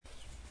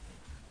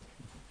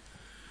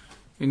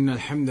إن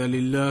الحمد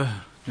لله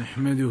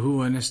نحمده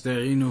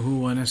ونستعينه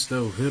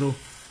ونستغفره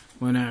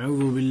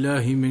ونعوذ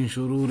بالله من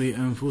شرور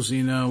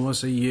أنفسنا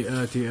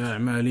وسيئات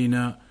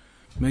أعمالنا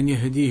من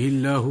يهديه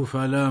الله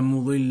فلا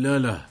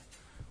مضل له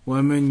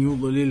ومن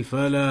يضلل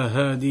فلا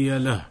هادي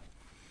له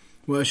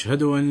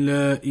وأشهد أن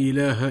لا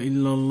إله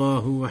إلا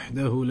الله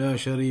وحده لا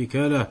شريك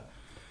له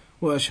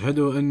وأشهد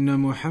أن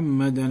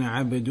محمدا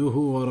عبده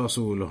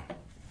ورسوله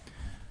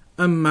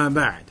أما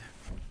بعد.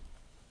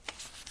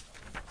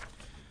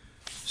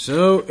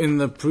 So in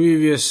the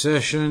previous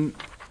session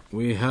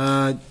we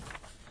had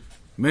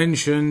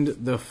mentioned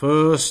the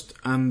first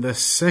and the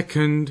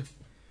second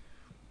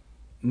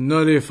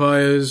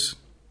nullifiers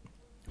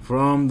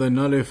from the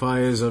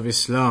nullifiers of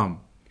Islam.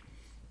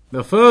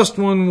 The first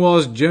one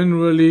was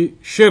generally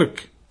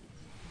shirk.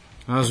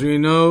 As we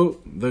know,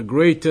 the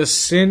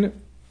greatest sin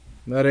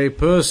that a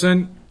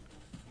person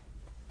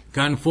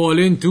can fall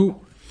into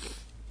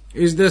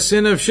is the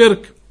sin of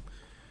shirk.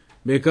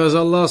 Because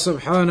Allah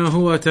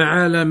subhanahu wa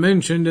ta'ala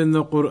mentioned in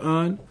the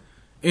Quran,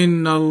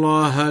 إِنَّ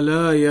اللَّهَ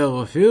لَا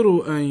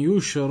يَغْفِرُ أَن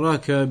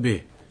يُشْرَكَ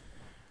بِهِ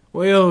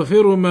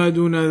وَيَغْفِرُ مَا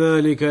دُونَ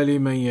ذَلِكَ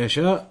لِمَن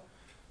يَشَاءُ.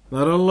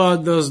 That Allah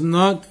does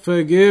not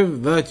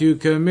forgive that you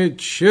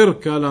commit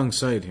shirk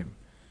alongside Him,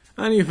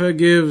 and He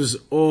forgives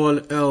all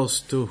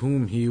else to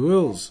whom He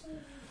wills.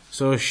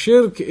 So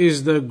shirk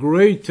is the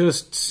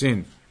greatest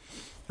sin.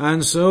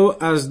 And so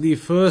as the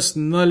first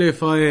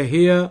nullifier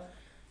here,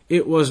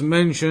 it was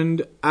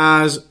mentioned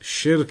as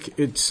shirk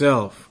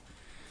itself.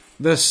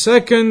 The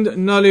second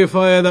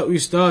nullifier that we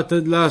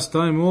started last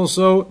time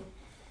also,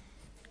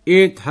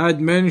 it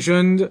had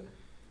mentioned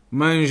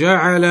من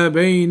جعل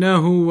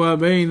بينه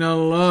وبين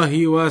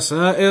الله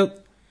وسائط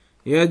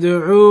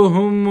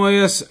يدعوهم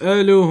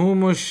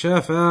ويسألهم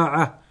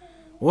الشفاعة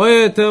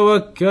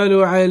ويتوكل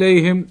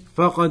عليهم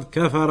فقد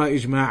كفر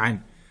إجماعا.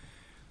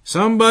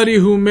 Somebody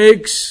who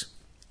makes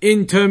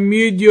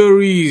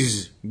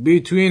intermediaries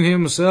between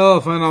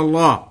himself and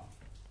Allah.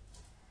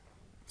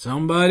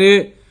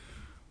 Somebody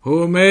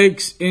who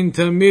makes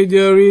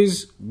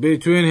intermediaries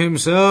between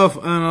himself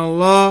and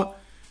Allah,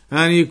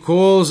 and he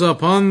calls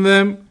upon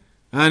them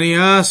and he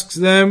asks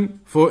them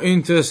for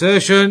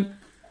intercession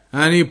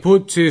and he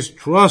puts his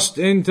trust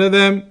into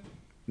them,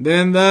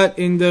 then that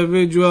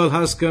individual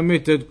has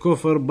committed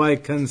kufr by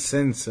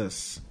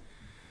consensus.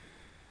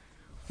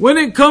 When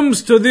it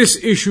comes to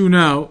this issue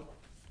now,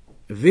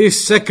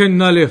 this second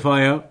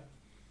nullifier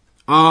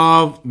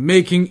of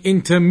making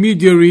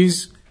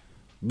intermediaries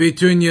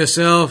between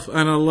yourself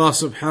and Allah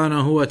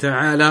subhanahu wa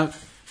ta'ala,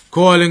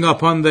 calling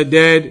upon the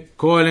dead,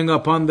 calling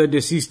upon the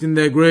deceased in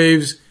their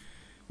graves,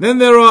 then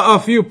there are a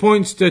few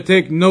points to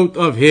take note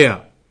of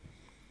here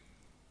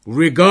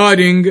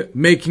regarding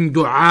making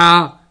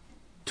dua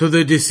to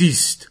the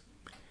deceased.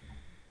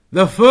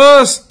 The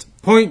first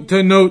point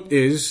to note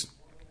is,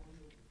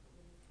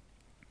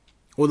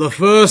 or the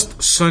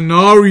first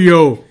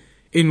scenario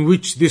in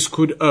which this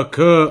could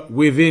occur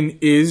within,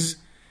 is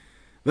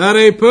that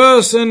a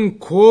person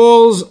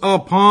calls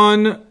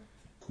upon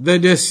the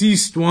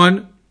deceased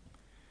one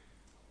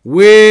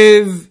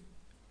with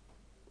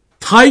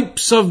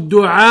types of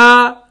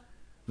dua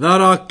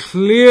that are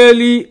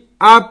clearly,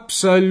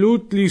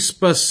 absolutely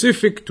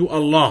specific to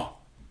Allah.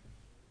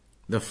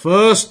 The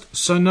first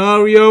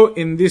scenario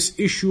in this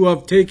issue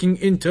of taking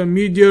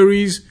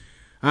intermediaries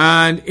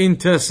and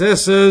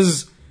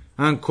intercessors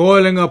and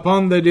calling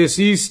upon the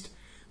deceased,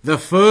 the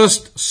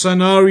first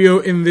scenario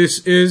in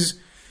this is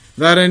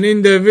that an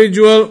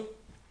individual,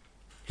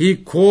 he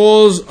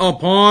calls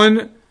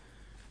upon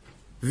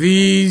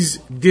these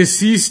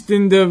deceased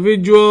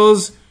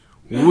individuals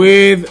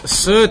with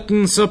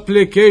certain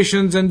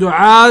supplications and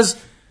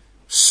du'as,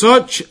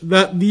 such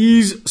that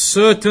these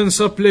certain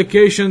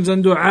supplications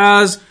and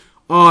du'as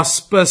are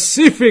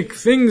specific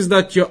things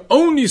that you're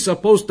only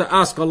supposed to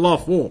ask Allah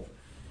for.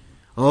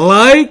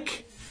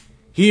 Like,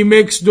 he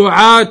makes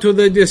dua to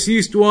the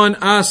deceased one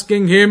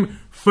asking him,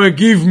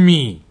 forgive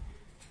me.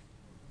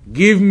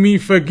 Give me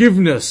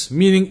forgiveness,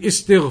 meaning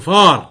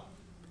istighfar.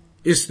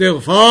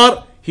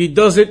 Istighfar, he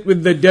does it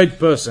with the dead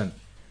person.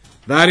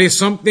 That is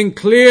something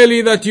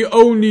clearly that you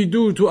only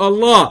do to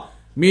Allah,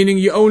 meaning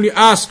you only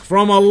ask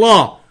from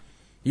Allah.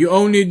 You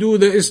only do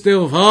the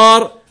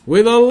istighfar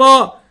with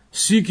Allah,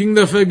 seeking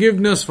the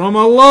forgiveness from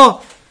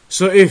Allah.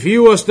 So if he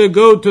was to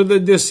go to the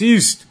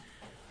deceased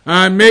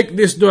and make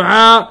this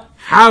dua,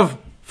 have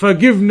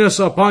forgiveness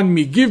upon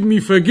me, give me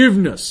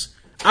forgiveness,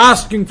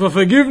 asking for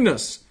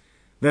forgiveness,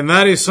 then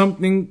that is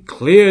something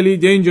clearly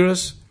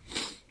dangerous.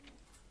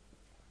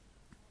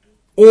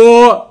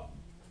 Or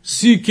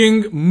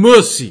seeking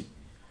mercy,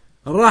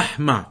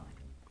 rahmah,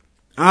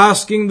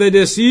 asking the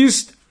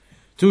deceased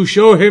to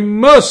show him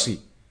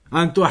mercy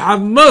and to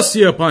have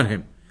mercy upon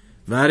him.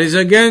 That is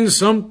again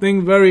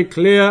something very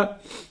clear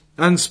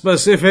and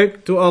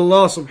specific to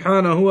Allah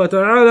subhanahu wa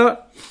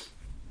ta'ala.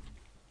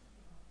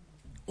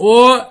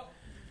 Or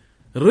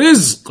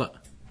rizq,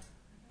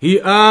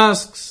 he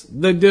asks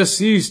the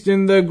deceased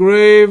in the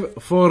grave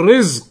for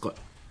rizq,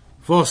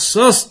 for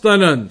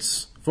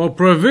sustenance, for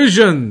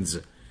provisions.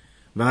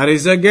 That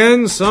is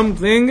again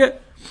something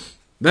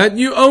that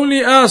you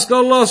only ask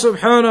Allah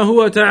subhanahu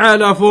wa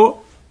ta'ala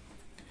for,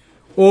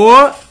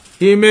 or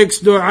he makes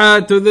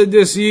dua to the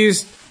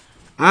deceased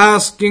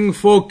asking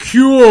for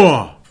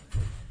cure,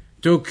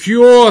 to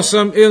cure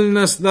some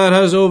illness that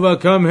has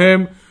overcome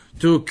him,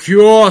 to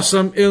cure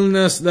some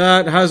illness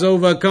that has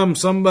overcome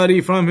somebody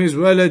from his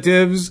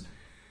relatives,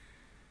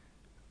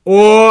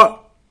 or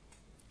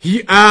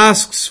he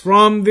asks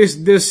from this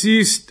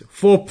deceased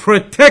for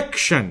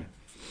protection,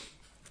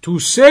 to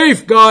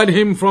safeguard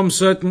him from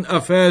certain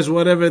affairs,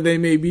 whatever they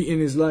may be in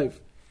his life.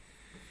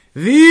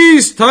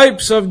 These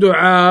types of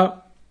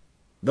dua,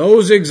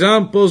 those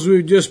examples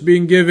we've just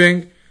been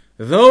giving,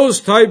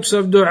 those types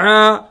of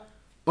dua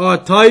are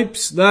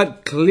types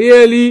that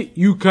clearly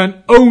you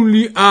can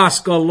only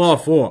ask Allah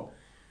for.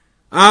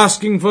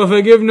 Asking for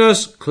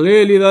forgiveness,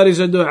 clearly that is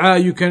a dua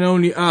you can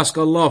only ask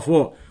Allah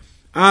for.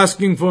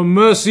 Asking for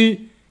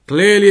mercy,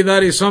 clearly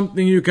that is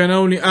something you can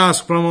only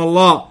ask from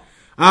Allah.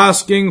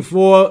 Asking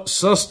for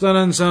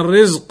sustenance and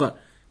rizq,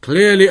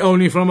 clearly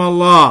only from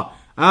Allah.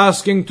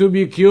 Asking to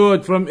be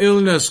cured from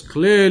illness,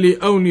 clearly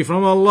only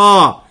from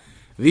Allah.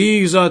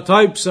 These are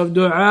types of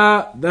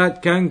dua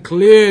that can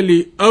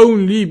clearly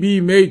only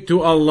be made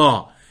to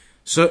Allah.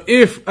 So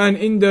if an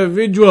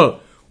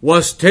individual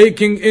was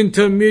taking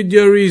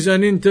intermediaries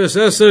and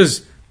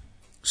intercessors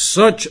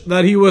such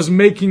that he was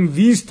making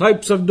these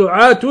types of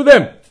dua to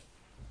them,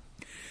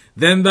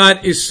 then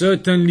that is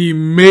certainly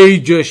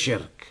major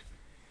shirk.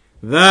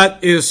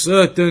 That is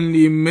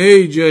certainly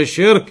major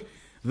shirk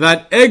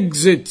that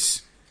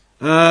exits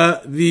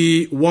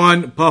the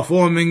one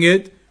performing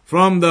it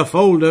from the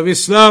fold of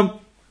Islam.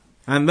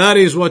 And that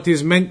is what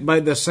is meant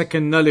by the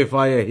second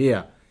nullifier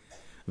here.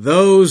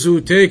 Those who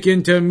take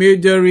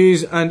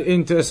intermediaries and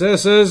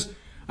intercessors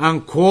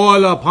and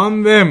call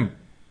upon them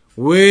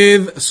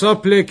with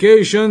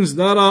supplications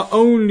that are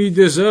only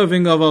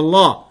deserving of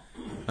Allah,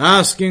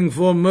 asking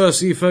for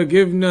mercy,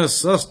 forgiveness,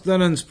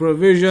 sustenance,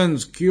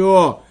 provisions,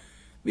 cure.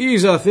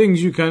 These are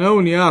things you can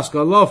only ask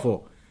Allah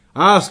for.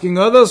 Asking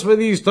others for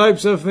these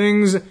types of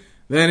things,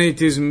 then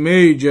it is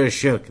major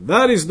shirk.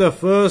 That is the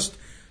first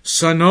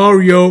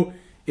scenario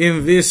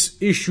in this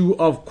issue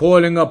of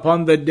calling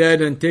upon the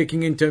dead and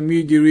taking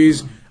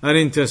intermediaries and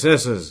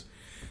intercessors.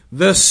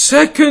 The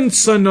second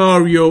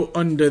scenario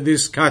under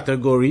this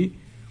category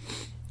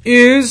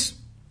is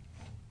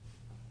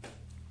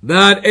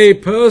that a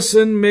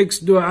person makes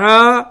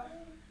dua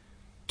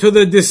to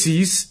the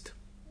deceased,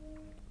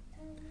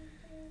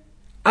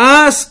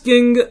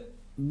 asking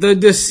the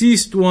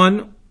deceased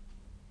one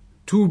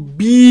to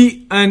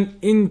be an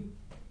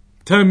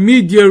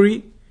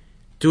intermediary,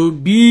 to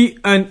be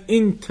an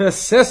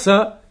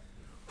intercessor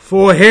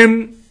for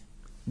him,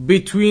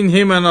 between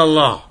him and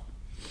Allah.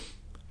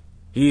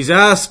 He's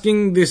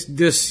asking this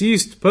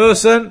deceased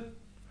person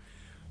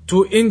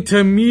to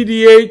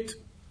intermediate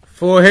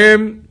for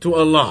him to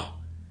Allah,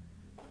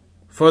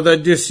 for the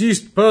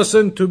deceased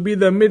person to be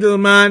the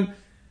middleman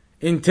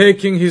in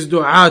taking his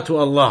dua to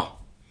Allah.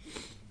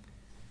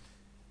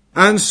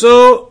 And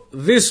so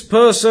this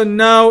person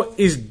now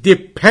is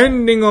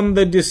depending on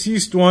the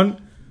deceased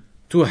one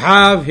to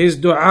have his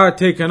dua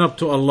taken up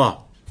to Allah.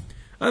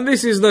 And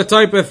this is the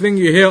type of thing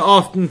you hear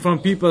often from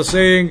people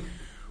saying,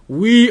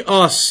 we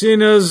are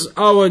sinners,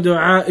 our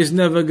dua is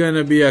never going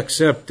to be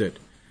accepted.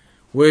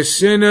 We're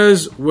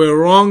sinners, we're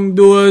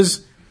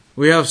wrongdoers,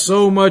 we have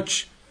so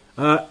much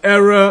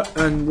error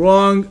and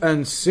wrong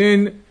and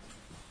sin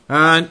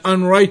and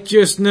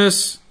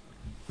unrighteousness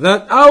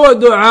that our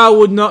dua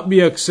would not be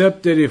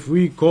accepted if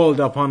we called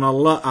upon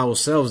Allah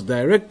ourselves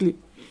directly.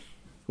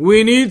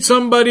 We need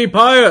somebody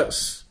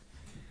pious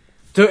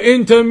to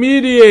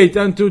intermediate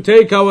and to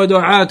take our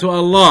dua to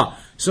Allah,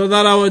 so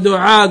that our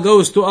dua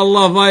goes to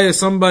Allah via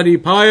somebody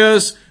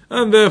pious,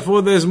 and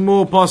therefore there's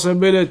more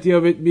possibility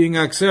of it being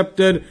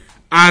accepted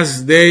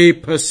as they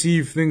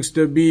perceive things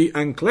to be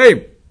and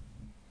claim.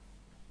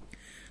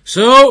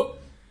 So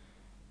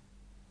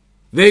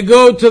they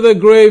go to the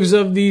graves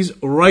of these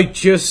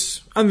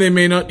righteous, and they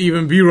may not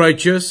even be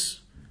righteous,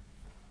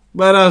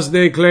 but as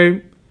they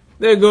claim,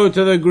 they go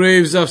to the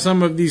graves of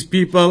some of these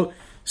people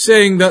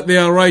saying that they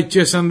are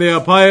righteous and they are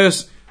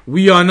pious.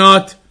 We are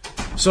not.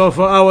 So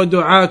for our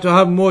dua to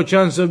have more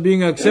chance of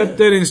being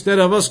accepted, instead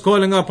of us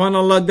calling upon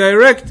Allah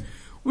direct,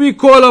 we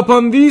call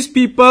upon these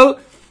people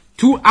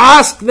to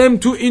ask them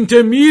to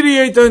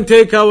intermediate and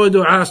take our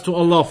du'as to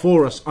Allah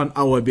for us on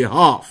our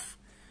behalf.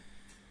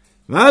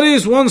 That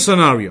is one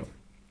scenario.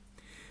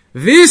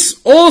 This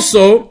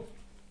also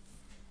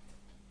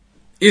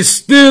is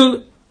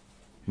still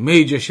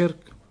major shirk.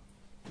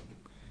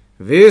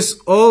 This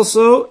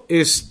also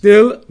is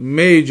still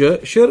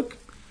major shirk,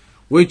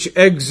 which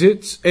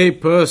exits a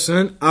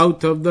person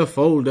out of the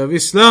fold of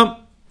Islam.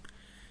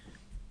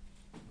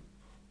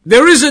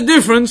 There is a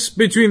difference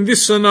between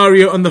this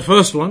scenario and the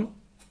first one.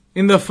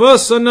 In the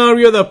first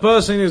scenario, the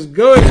person is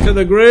going to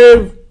the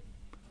grave,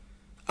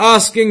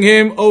 asking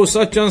him, oh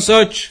such and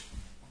such,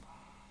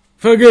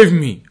 forgive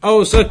me.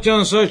 Oh such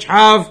and such,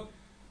 have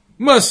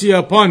mercy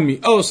upon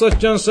me. Oh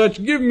such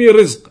and give me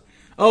rizq.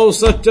 Oh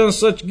such and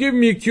such, give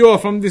me cure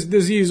from this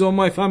disease or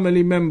my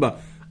family member.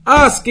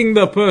 asking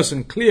the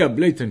person, clear,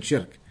 blatant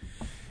shirk.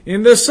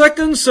 In the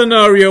second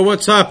scenario,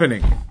 what's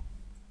happening?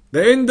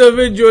 The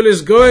individual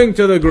is going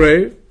to the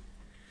grave,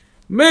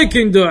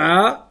 making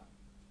dua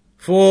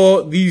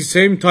for these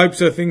same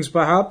types of things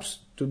perhaps,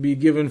 to be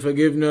given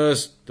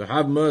forgiveness, to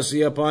have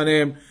mercy upon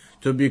him,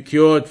 to be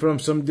cured from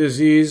some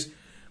disease.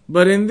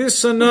 But in this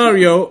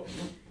scenario,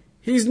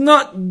 he's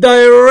not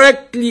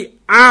directly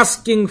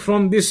asking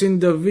from this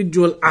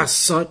individual as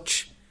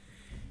such.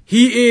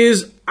 He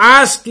is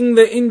asking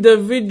the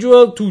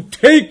individual to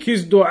take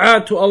his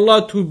dua to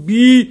Allah, to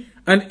be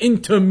an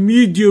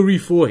intermediary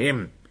for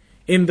him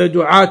in the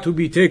dua to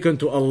be taken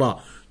to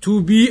Allah,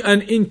 to be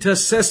an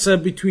intercessor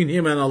between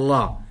him and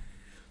Allah.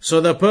 So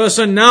the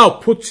person now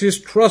puts his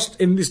trust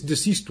in this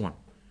deceased one,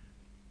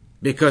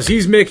 because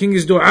he's making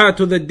his dua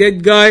to the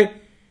dead guy,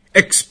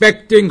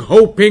 expecting,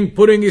 hoping,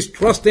 putting his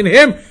trust in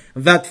him,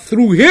 that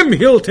through him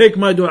he'll take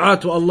my dua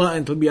to Allah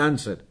and it'll be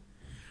answered.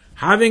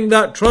 Having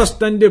that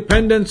trust and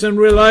dependence and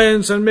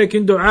reliance and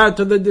making dua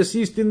to the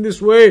deceased in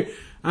this way,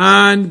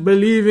 and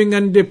believing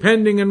and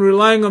depending and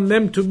relying on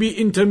them to be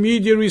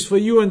intermediaries for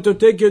you and to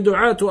take your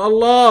dua to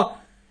Allah,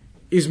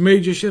 is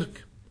major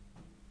shirk.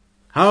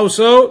 How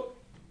so?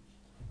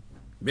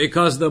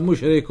 Because the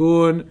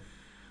mushrikun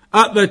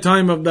at the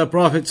time of the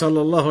Prophet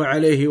sallallahu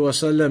alaihi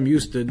wasallam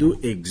used to do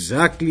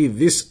exactly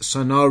this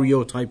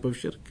scenario type of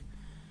shirk.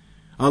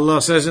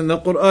 Allah says in the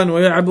Quran,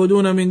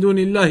 وَيَعْبُدُونَ مِن دُونِ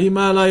اللَّهِ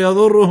مَا لَا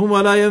يَضُرُّهُمْ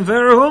وَلَا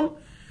يَنفَعُهُمْ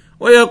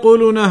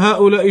وَيَقُولُونَ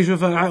هَؤُلَاءِ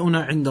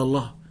شُفَعَاؤُنَا عِنْدَ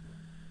اللَّهِ.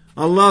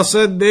 Allah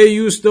said they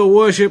used to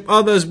worship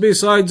others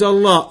besides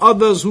Allah,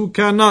 others who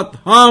cannot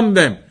harm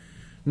them,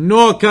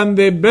 nor can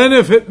they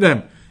benefit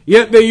them.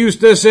 Yet they used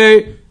to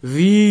say,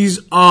 these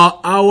are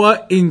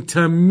our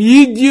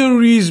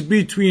intermediaries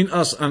between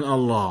us and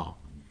Allah.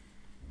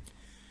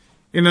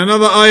 In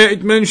another ayah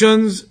it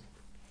mentions,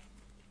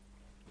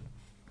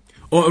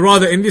 or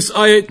rather in this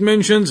ayah it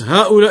mentions,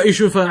 هَؤُلَاءِ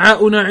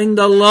شُفَعَاؤُنَا عِنْدَ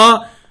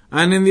اللَّهِ,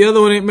 and in the other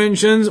one it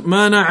mentions,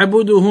 مَا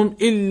نَعْبُدُهُمْ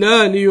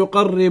إِلَّا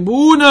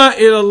لِيُقَرِّبُونَا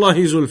إِلَى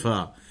اللَّهِ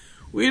زُلْفَى.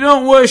 We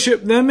don't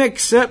worship them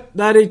except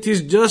that it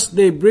is just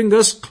they bring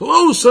us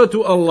closer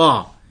to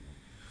Allah.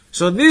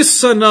 So this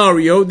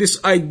scenario,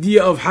 this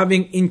idea of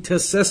having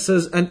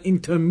intercessors and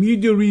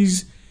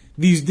intermediaries,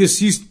 these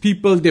deceased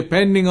people,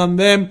 depending on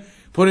them,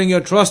 putting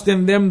your trust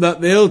in them,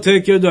 that they'll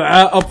take your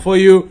dua up for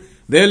you,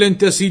 they'll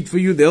intercede for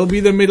you, they'll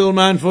be the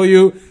middleman for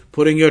you,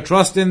 putting your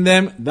trust in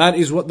them, that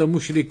is what the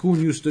mushrikun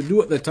used to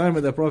do at the time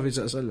of the Prophet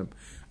ﷺ.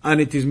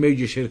 And it is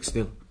major shirk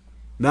still.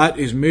 That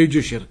is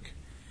major shirk.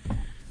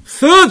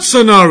 Third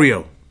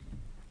scenario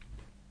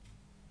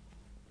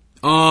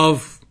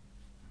of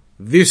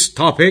this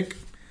topic,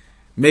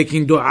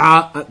 making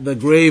dua at the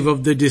grave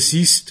of the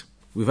deceased.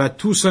 We've had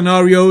two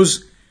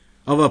scenarios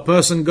of a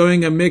person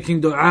going and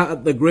making dua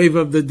at the grave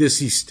of the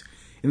deceased.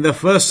 In the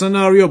first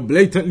scenario,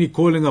 blatantly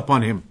calling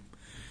upon him.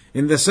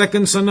 In the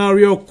second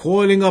scenario,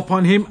 calling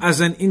upon him as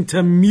an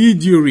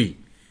intermediary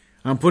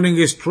and putting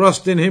his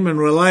trust in him and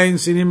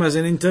reliance in him as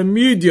an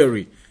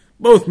intermediary.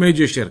 Both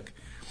major shirk.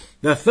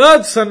 The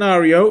third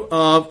scenario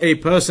of a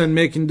person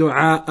making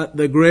dua at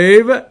the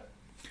grave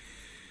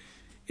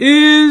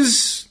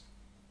is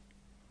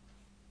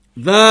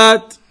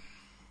that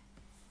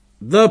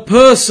the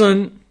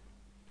person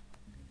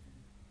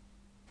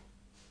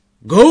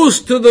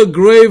goes to the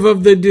grave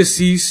of the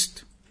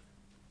deceased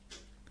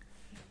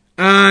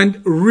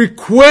and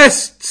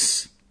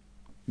requests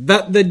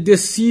that the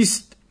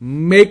deceased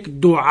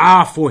make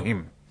dua for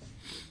him.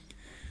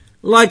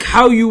 Like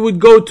how you would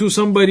go to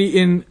somebody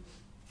in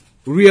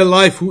real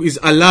life who is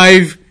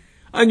alive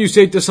and you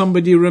say to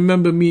somebody,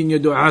 remember me in your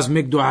du'as,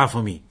 make dua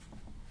for me.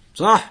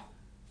 Sah?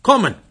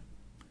 Common.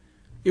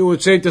 You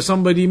would say to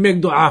somebody,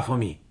 make dua for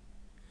me.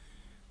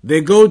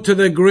 They go to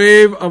the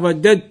grave of a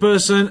dead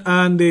person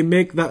and they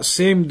make that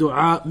same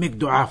dua, make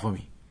dua for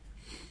me.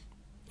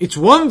 It's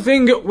one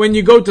thing when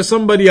you go to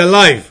somebody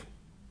alive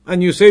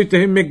and you say to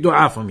him, make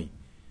dua for me.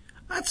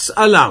 That's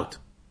allowed.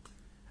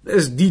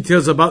 There's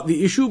details about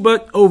the issue,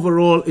 but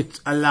overall it's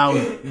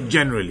allowed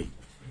generally.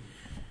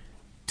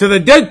 To the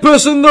dead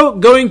person though,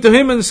 going to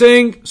him and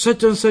saying,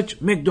 such and such,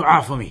 make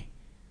dua for me.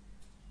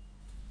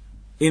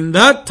 In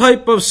that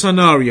type of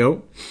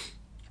scenario,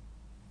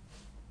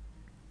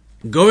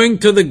 going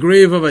to the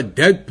grave of a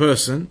dead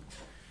person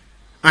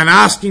and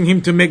asking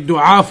him to make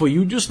dua for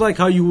you, just like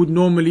how you would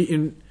normally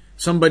in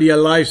somebody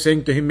alive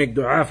saying to him, make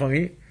dua for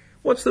me,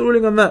 what's the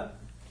ruling on that?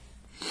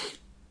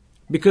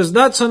 Because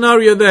that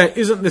scenario there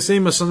isn't the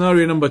same as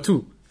scenario number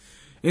 2.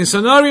 In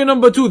scenario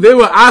number 2, they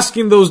were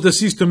asking those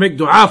deceased to make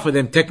dua for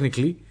them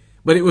technically,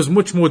 but it was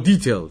much more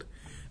detailed.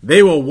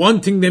 They were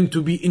wanting them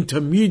to be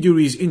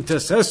intermediaries,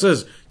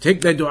 intercessors, take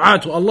their dua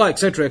to Allah,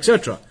 etc.,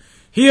 etc.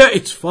 Here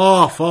it's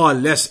far, far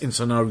less in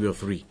scenario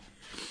 3.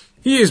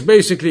 He is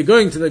basically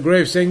going to the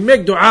grave saying,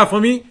 make dua for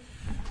me,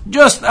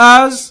 just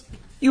as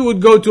you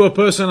would go to a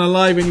person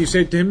alive and you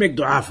say to him, make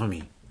dua for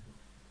me.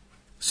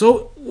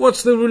 So,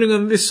 what's the ruling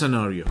on this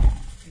scenario?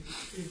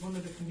 It's one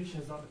of the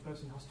conditions that the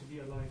person has to be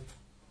alive.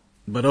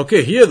 But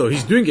okay, here though,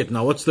 he's doing it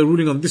now. What's the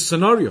ruling on this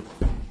scenario?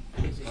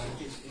 Is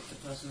the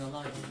person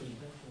alive?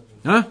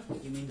 Huh?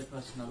 You mean the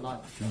person alive?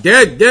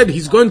 Dead.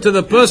 He's gone to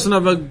the person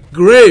of a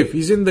grave.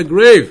 He's in the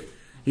grave.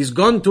 He's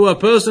gone to a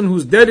person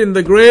who's dead in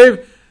the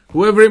grave,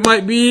 whoever it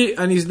might be,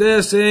 and he's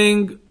there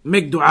saying,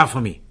 make dua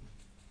for me.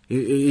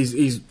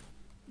 He's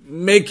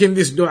making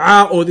this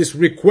dua or this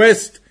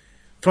request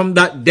from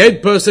that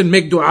dead person,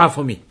 make dua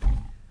for me.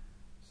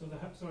 So the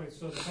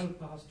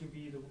helper has to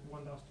be the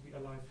one that has to be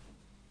alive.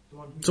 The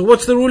one who So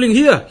what's the ruling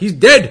here? He's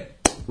dead.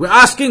 We're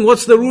asking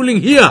what's the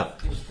ruling here?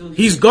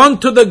 He's gone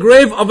to the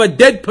grave of a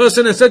dead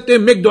person and said to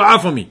him, make dua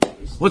for me.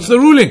 What's the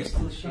ruling?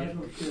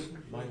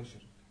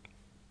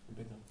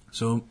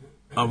 So,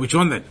 which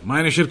one then?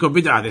 Minor shirk or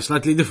bid'ah? They're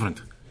slightly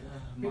different.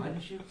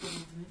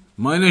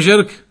 Minor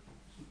shirk.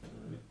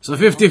 So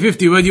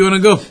 50-50, where do you want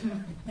to go?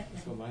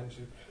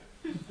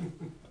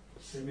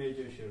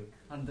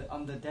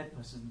 And the dead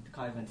person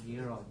can't even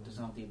hear or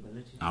doesn't have the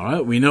ability.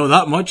 Alright, we know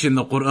that much in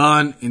the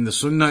Quran, in the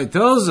Sunnah, it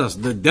tells us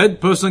the dead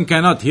person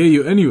cannot hear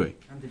you anyway.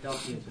 And they don't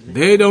have the ability.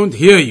 They don't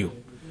hear you.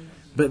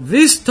 But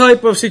this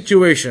type of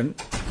situation,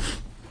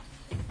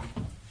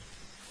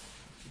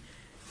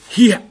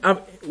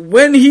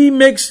 when he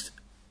makes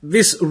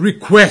this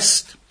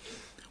request,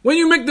 when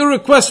you make the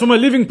request from a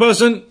living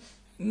person,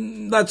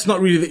 that's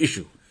not really the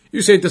issue.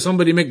 You say to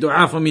somebody, make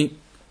dua for me,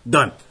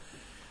 done.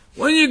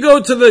 When you go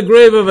to the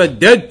grave of a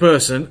dead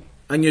person,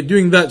 and you're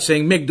doing that,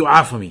 saying, make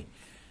dua for me,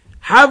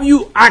 have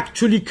you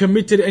actually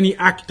committed any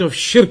act of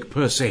shirk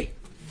per se?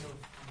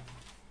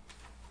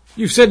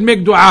 You've said,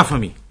 make dua for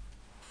me.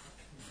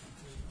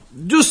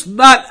 Just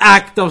that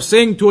act of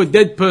saying to a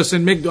dead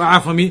person, make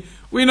dua for me,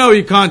 we know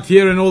he can't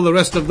hear and all the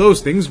rest of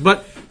those things,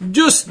 but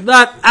just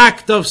that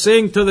act of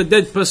saying to the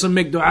dead person,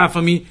 make dua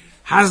for me,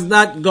 has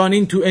that gone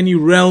into any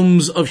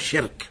realms of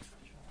shirk?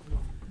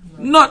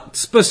 Not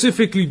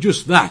specifically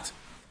just that.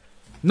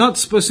 Not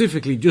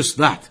specifically just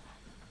that.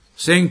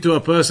 Saying to a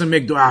person,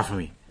 make dua for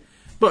me.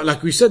 But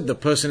like we said, the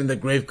person in the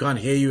grave can't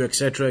hear you,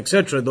 etc.,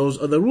 etc. Those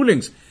are the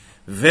rulings.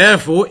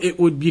 Therefore, it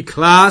would be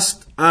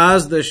classed,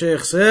 as the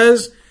Shaykh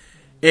says,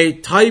 a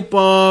type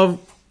of,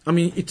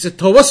 it's a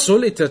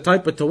tawassul, it's a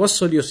type of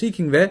tawassul you're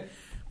seeking there,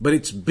 but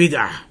it's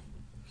bid'ah.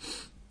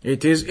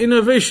 It is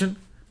innovation.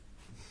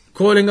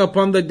 Calling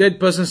upon the dead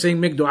person saying,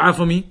 make dua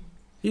for me.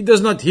 He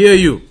does not hear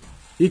you.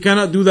 He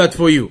cannot do that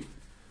for you.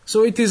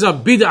 So it is a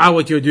bid'ah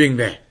what you're doing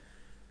there.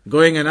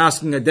 Going and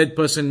asking a dead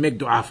person, make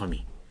dua for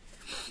me.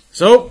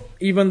 So,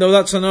 even though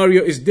that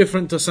scenario is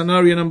different to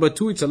scenario number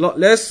 2, it's a lot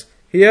less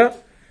here.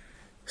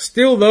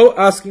 Still though,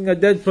 asking a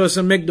dead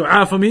person, make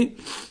dua for me,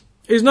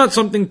 is not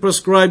something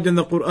prescribed in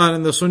the Quran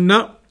and the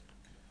Sunnah.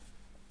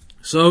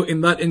 So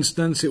in that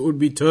instance, it would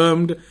be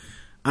termed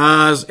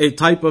as a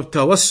type of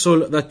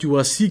tawassul that you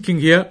are seeking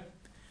here.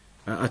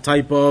 A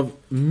type of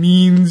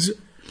means.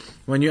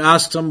 When you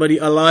ask somebody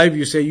alive,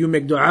 you say, you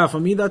make dua for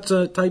me, that's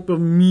a type of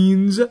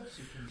means.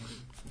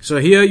 So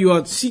here you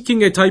are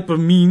seeking a type of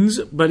means,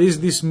 but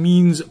is this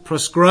means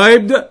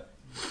prescribed?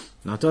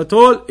 Not at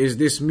all. Is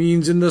this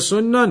means in the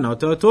Sunnah?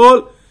 Not at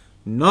all.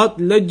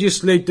 Not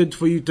legislated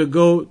for you to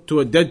go to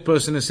a dead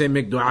person and say,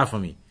 make dua for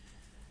me.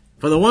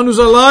 For the one who's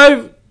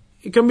alive,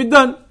 it can be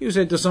done. You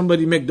say to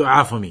somebody, make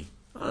dua for me.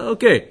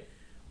 Okay.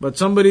 But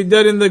somebody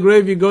dead in the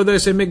grave, you go there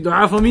and say, make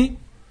dua for me.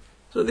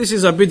 So this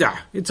is a bid'ah.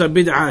 It's a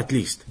bid'ah at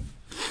least.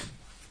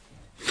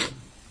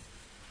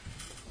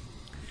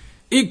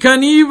 It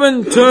can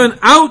even turn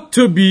out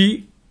to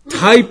be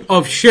type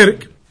of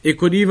shirk. It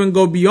could even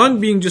go beyond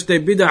being just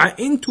a bid'ah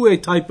into a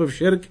type of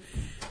shirk,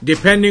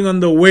 depending on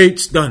the way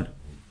it's done.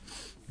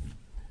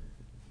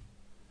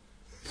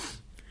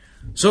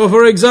 So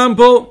for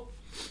example,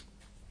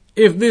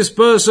 if this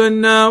person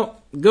now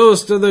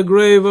goes to the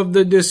grave of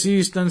the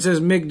deceased and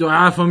says, make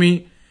dua for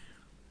me,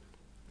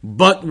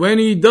 but when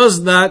he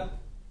does that,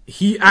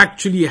 he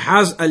actually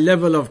has a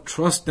level of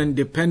trust and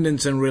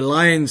dependence and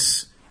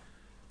reliance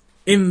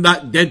in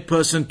that dead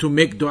person to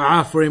make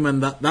dua for him,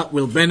 and that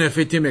will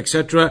benefit him,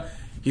 etc.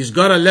 He's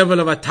got a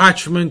level of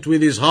attachment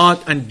with his heart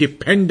and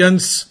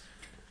dependence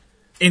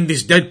in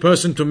this dead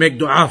person to make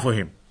dua for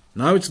him.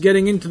 Now it's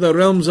getting into the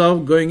realms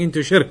of going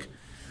into shirk.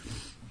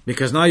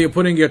 Because now you're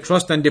putting your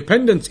trust and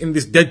dependence in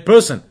this dead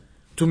person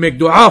to make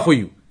dua for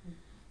you.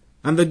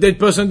 And the dead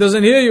person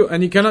doesn't hear you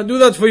and he cannot do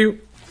that for you.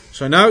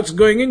 So now it's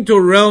going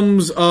into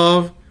realms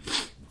of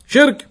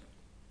shirk.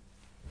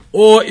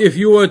 Or if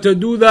you were to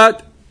do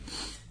that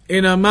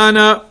in a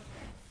manner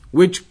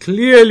which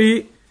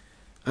clearly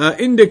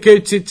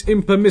indicates its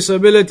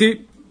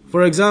impermissibility.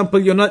 For example,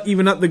 you're not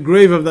even at the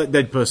grave of that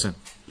dead person.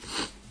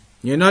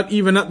 You're not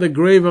even at the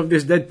grave of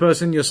this dead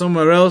person, you're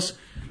somewhere else,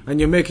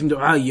 and you're making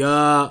dua,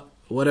 ya,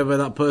 whatever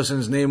that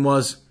person's name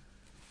was,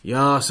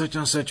 ya, such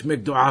and such,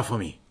 make dua for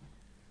me.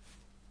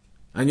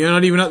 And you're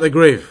not even at the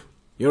grave.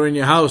 You're in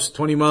your house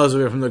 20 miles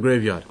away from the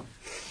graveyard.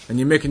 And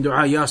you're making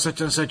dua, ya,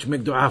 such and such,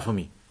 make dua for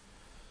me.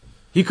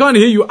 He can't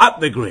hear you at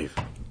the grave.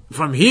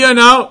 From here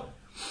now,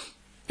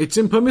 it's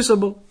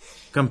impermissible.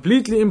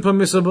 Completely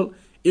impermissible.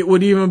 It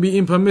would even be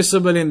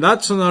impermissible in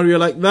that scenario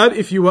like that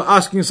if you were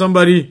asking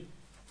somebody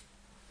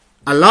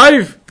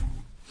alive.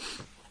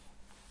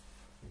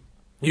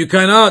 You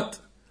cannot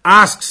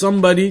ask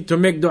somebody to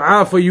make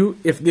dua for you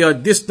if they are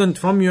distant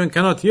from you and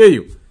cannot hear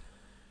you.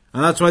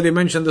 And that's why they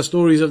mention the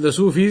stories of the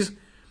Sufis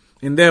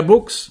in their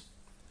books.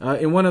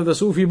 In one of the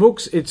Sufi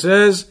books, it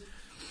says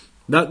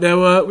that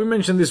we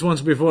mentioned this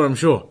once before, I'm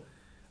sure.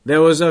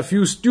 There was a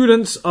few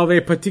students of a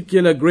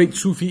particular great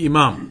Sufi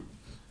Imam.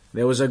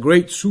 There was a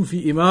great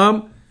Sufi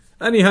Imam,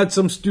 and he had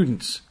some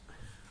students.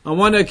 On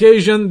one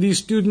occasion, these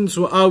students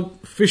were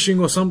out fishing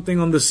or something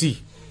on the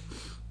sea.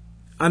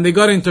 And they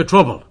got into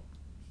trouble.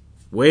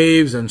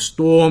 Waves and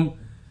storm.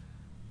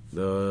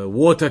 The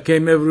water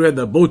came everywhere,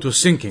 the boat was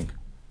sinking.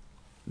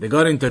 They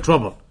got into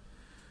trouble.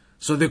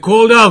 So they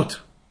called out.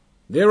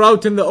 They're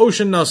out in the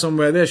ocean now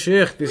somewhere. Their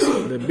Shaykh,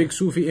 the big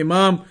Sufi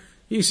Imam,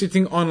 he's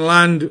sitting on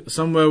land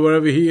somewhere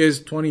wherever he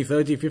is, 20,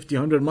 30, 50,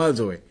 100 miles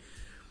away.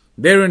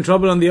 They're in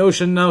trouble on the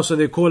ocean now, so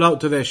they call out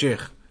to their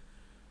Shaykh.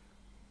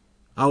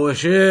 Our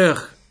Shaykh,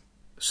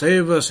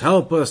 save us,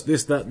 help us,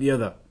 this, that, the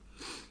other.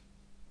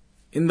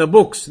 In the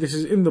books, this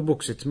is in the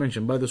books, it's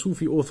mentioned by the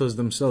Sufi authors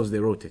themselves, they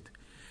wrote it.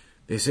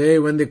 They say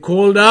when they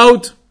called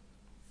out,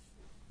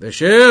 the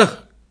Shaykh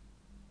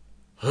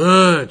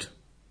heard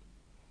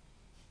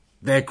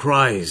their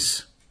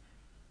cries.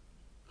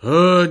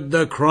 Heard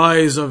the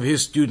cries of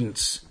his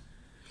students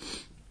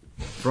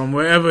from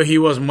wherever he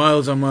was,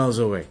 miles and miles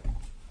away.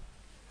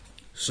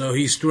 So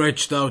he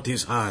stretched out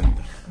his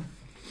hand.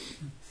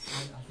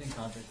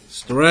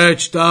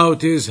 Stretched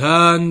out his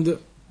hand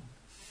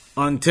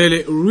until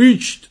it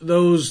reached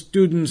those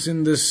students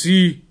in the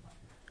sea,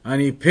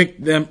 and he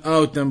picked them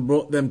out and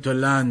brought them to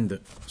land.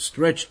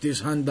 Stretched his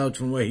hand out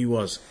from where he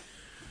was.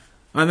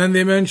 And then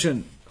they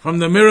mention from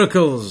the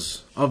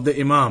miracles of the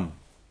Imam.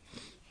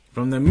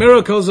 From the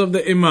miracles of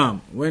the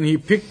Imam, when he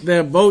picked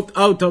their boat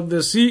out of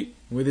the sea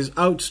with his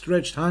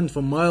outstretched hand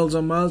for miles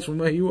and miles from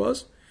where he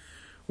was,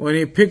 when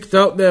he picked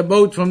out their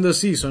boat from the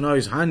sea, so now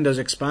his hand has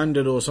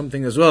expanded or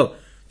something as well,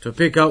 to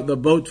pick out the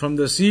boat from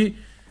the sea,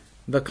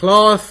 the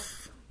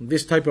cloth,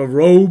 this type of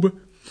robe,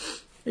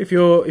 if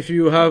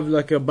you have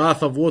like a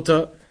bath of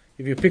water,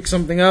 if you pick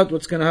something out,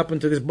 what's going to happen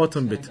to this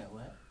bottom bit?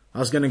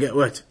 It's going to get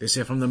wet. They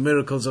say from the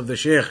miracles of the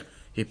Shaykh,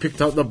 he picked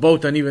out the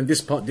boat and even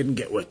this part didn't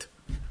get wet.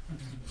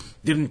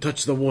 Didn't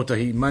touch the water.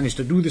 He managed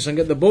to do this and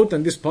get the boat,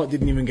 and this part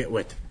didn't even get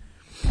wet.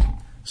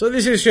 So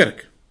this is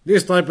shirk.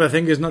 This type of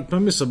thing is not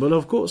permissible,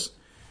 of course.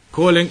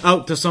 Calling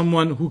out to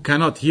someone who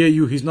cannot hear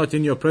you, he's not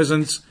in your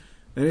presence,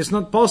 then it's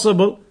not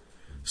possible.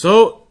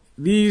 So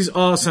these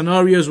are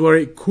scenarios where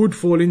it could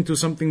fall into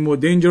something more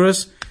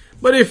dangerous.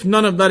 But if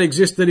none of that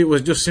existed, it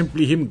was just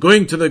simply him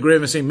going to the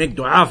grave and saying, make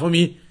dua for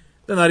me,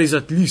 then that is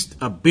at least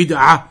a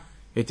bid'ah.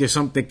 It is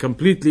something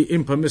completely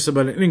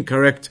impermissible and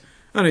incorrect,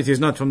 and it is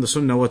not from the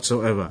Sunnah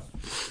whatsoever.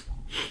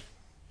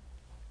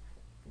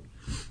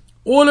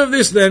 All of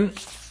this then,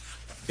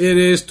 it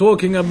is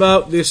talking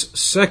about this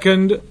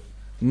second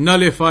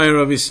nullifier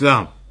of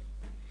Islam.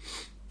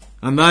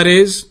 And that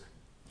is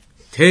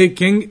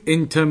taking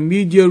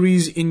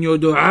intermediaries in your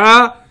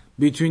dua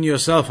between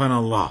yourself and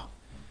Allah.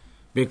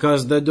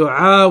 Because the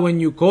dua, when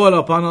you call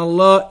upon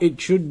Allah,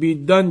 it should be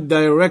done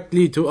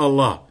directly to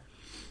Allah.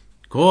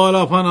 Call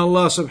upon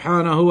Allah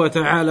subhanahu wa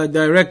ta'ala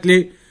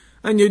directly,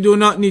 and you do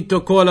not need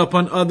to call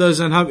upon others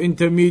and have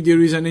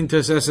intermediaries and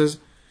intercessors.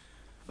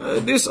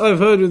 This I've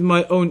heard with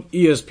my own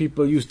ears.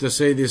 People used to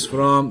say this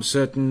from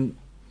certain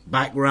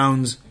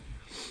backgrounds.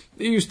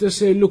 They used to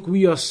say, look,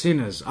 we are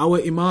sinners.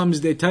 Our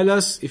imams, they tell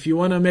us, if you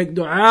want to make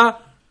dua,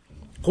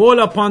 call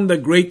upon the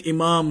great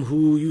imam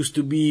who used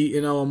to be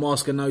in our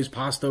mosque and now he's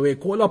passed away.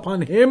 Call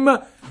upon him.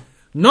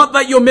 Not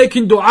that you're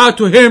making dua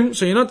to him,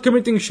 so you're not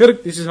committing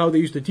shirk. This is how they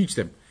used to teach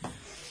them.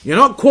 You're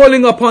not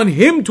calling upon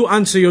him to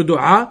answer your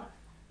dua.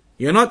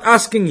 You're not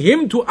asking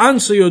him to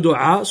answer your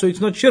dua, so it's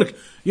not shirk.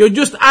 You're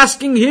just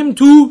asking him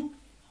to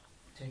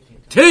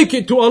take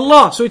it to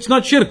Allah, so it's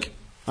not shirk.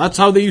 That's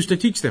how they used to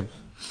teach them.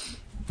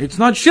 It's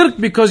not shirk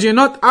because you're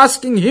not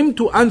asking him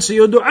to answer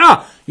your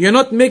dua. You're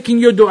not making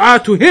your dua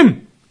to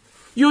him.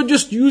 You're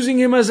just using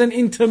him as an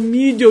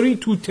intermediary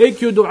to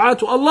take your dua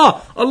to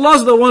Allah.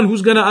 Allah's the one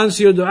who's going to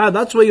answer your dua.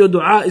 That's where your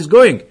dua is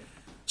going.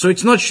 So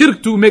it's not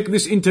shirk to make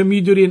this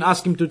intermediary and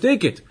ask him to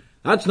take it.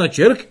 That's not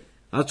shirk.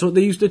 That's what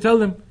they used to tell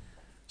them.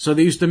 So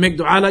they used to make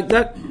dua like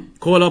that.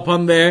 Call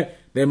upon their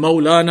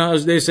Maulana,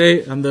 as they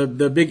say, and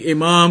the big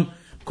Imam.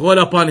 Call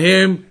upon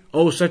him,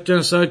 oh such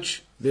and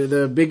such.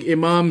 The big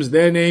Imams,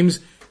 their names.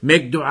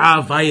 Make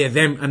dua via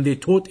them. And they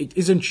taught it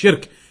isn't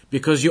shirk.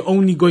 Because you're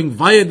only going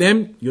via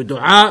them. Your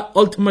dua,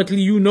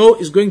 ultimately you know,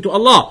 is going to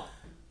Allah.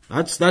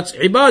 That's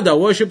ibadah,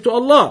 worship to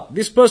Allah.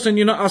 This person,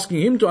 you're not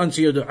asking him to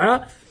answer your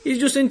dua. He's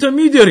just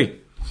intermediary.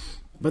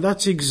 But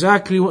that's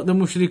exactly what the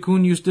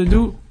mushrikun used to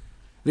do.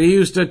 They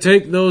used to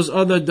take those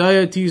other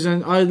deities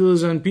and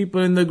idols and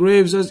people in the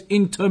graves as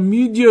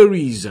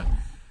intermediaries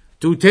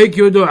to take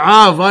your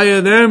dua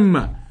via them.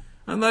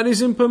 And that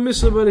is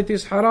impermissible, it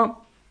is haram.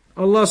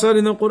 Allah said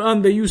in the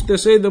Quran, they used to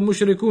say, the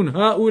mushrikun,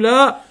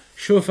 هَؤُلَاء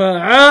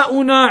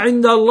شُفَعَاؤُنَا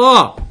عِنْدَ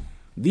اللَّهِ.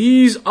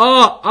 These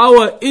are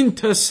our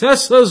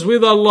intercessors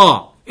with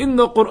Allah. In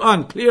the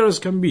Quran, clear as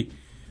can be.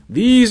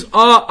 These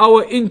are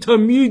our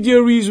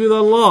intermediaries with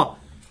Allah.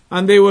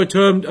 and they were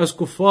termed as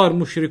kuffar,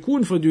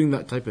 mushrikun for doing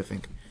that type of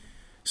thing.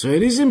 So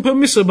it is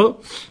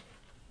impermissible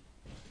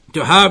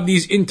to have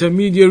these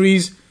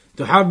intermediaries,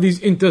 to have these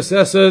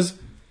intercessors,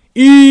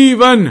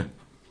 even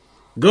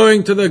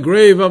going to the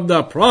grave of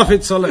the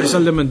Prophet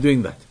ﷺ and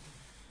doing that.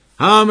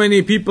 How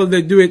many people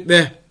they do it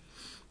there?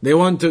 They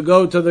want to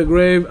go to the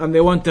grave and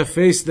they want to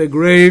face the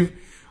grave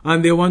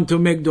and they want to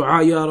make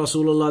dua, Ya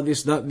Rasulullah,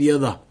 this, that, the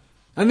other.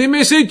 And they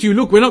may say to you,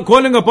 look, we're not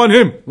calling upon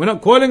him. We're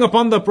not calling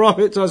upon the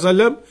Prophet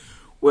ﷺ.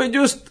 We're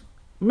just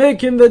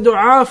making the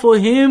dua for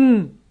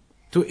him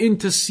to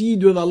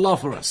intercede with Allah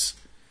for us.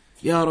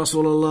 Ya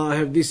Rasulullah, I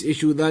have this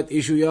issue, that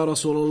issue. Ya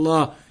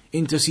Rasulullah,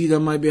 intercede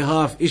on my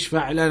behalf.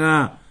 Ishfa'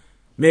 lana.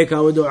 Make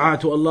our dua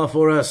to Allah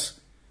for us.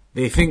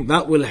 They think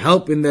that will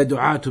help in their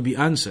dua to be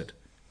answered.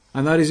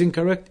 And that is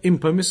incorrect,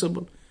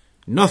 impermissible.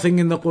 Nothing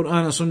in the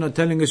Quran and Sunnah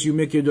telling us you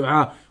make your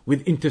dua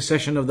with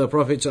intercession of the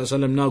Prophet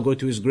ﷺ. Now go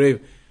to his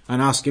grave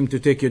and ask him to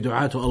take your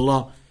dua to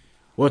Allah.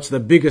 What's the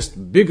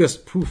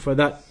biggest proof for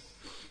that?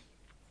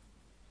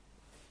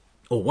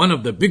 Or one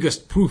of the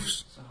biggest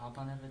proofs.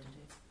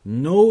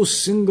 No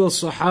single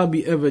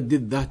Sahabi ever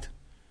did that.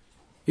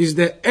 Is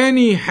there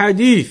any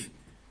hadith,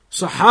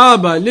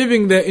 Sahaba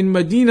living there in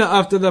Medina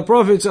after the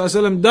Prophet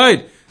ﷺ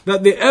died,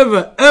 that they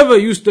ever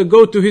used to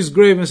go to his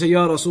grave and say,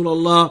 Ya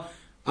Rasulullah,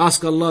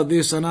 ask Allah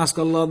this and ask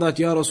Allah that.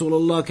 Ya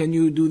Rasulullah, can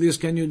you do this,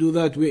 can you do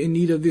that? We're in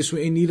need of this,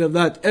 we're in need of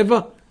that.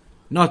 Ever?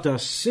 Not a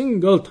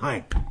single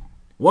time.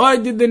 Why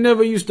did they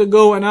never used to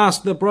go and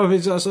ask the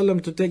Prophet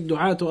ﷺ to take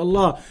dua to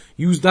Allah?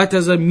 Use that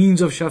as a means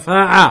of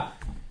shafa'ah.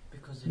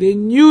 They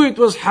knew it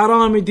was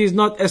haram, it is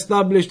not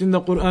established in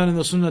the Quran and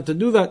the Sunnah to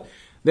do that.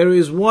 There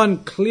is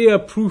one clear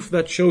proof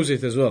that shows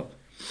it as well.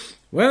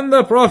 When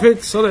the Prophet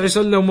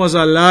ﷺ was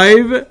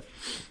alive,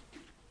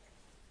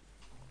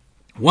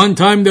 one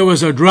time there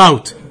was a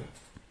drought.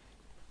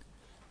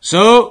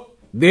 So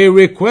they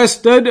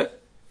requested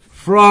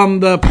from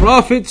the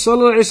Prophet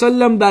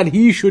ﷺ that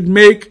he should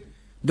make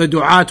the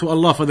dua to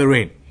Allah for the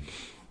rain.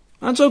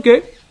 That's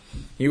okay.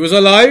 He was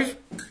alive.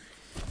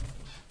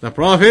 The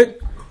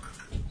Prophet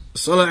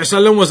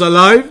ﷺ was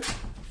alive.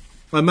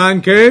 A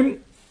man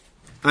came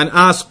and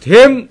asked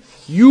him,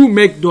 you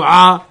make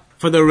dua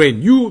for the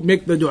rain. You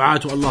make the dua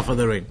to Allah for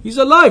the rain. He's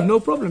alive, no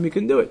problem, he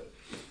can do it.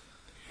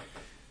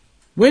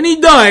 When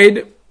he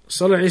died,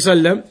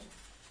 ﷺ,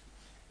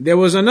 there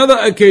was another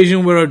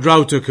occasion where a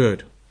drought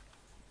occurred.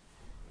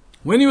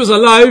 When he was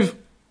alive,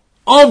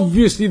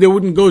 obviously they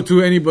wouldn't go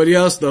to anybody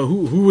else.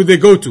 Who would they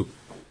go to?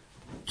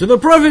 To the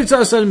Prophet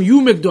ﷺ.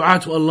 You make dua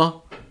to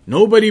Allah.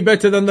 Nobody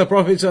better than the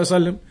Prophet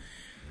ﷺ.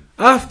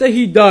 After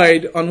he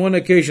died on one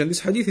occasion,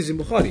 this hadith is in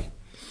Bukhari.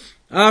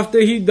 After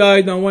he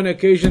died on one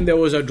occasion, there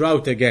was a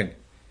drought again.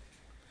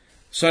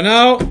 So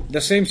now, the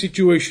same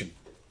situation.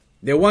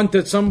 They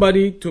wanted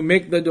somebody to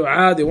make the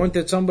dua, they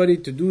wanted somebody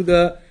to do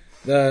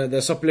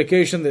the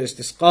supplication, the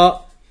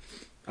istisqa,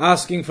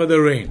 asking for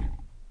the rain.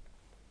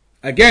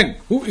 Again,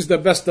 who is the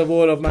best of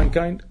all of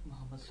mankind?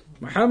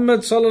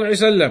 Muhammad sallallahu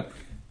alaihi wasallam.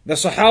 The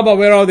Sahaba,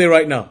 where are they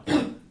right now?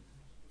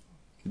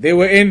 They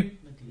were in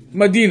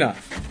Medina.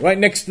 Right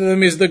next to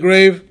them is the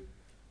grave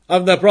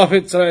of the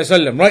Prophet sallallahu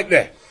alaihi wasallam. Right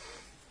there.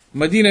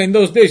 Medina in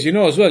those days, you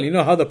know as well. You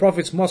know how the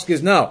Prophet's mosque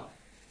is now.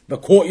 The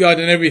courtyard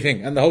and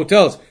everything, and the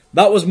hotels.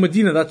 That was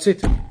Medina, that's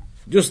it.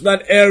 Just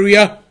that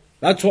area,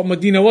 that's what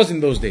Medina was in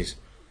those days.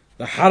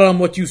 The haram,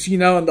 what you see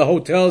now, and the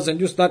hotels, and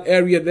just that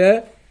area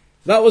there,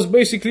 that was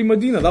basically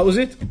Medina, that was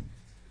it.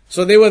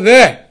 So they were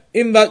there,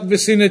 in that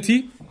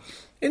vicinity,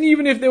 and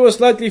even if they were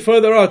slightly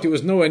further out, it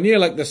was nowhere near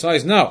like the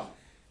size now.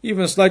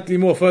 Even slightly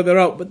more further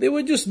out, but they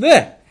were just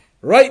there,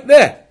 right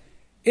there.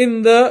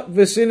 In the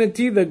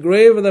vicinity, the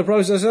grave of the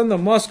Prophet ﷺ, the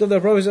mosque of the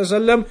Prophet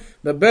ﷺ,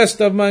 the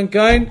best of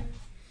mankind.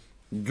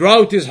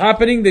 Drought is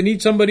happening, they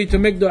need somebody to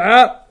make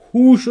dua.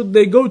 Who should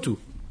they go to?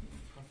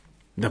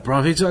 The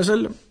Prophet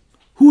ﷺ.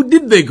 Who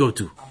did they go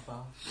to?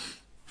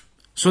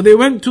 So they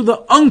went to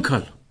the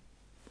uncle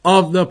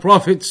of the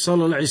Prophet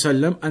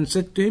ﷺ and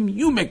said to him,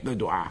 you make the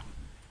dua.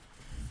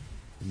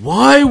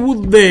 Why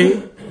would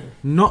they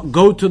not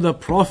go to the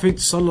Prophet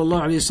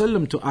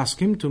ﷺ to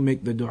ask him to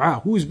make the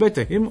dua? Who is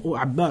better, him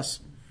or Abbas?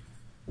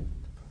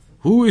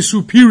 Who is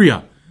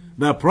superior?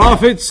 The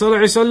Prophet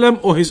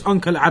ﷺ or his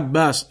uncle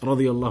Abbas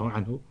radiyallahu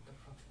anhu?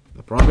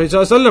 The Prophet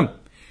ﷺ.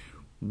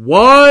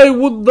 Why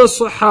would the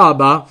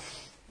Sahaba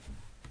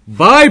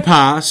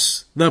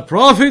bypass the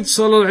Prophet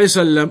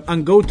ﷺ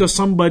and go to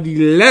somebody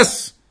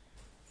less?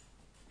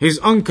 His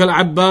uncle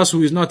Abbas,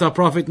 who is not a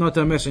prophet, not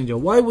a messenger.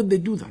 Why would they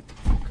do that?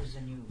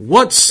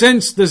 What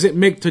sense does it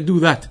make to do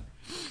that?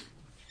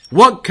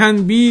 What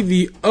can be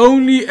the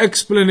only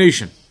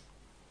explanation?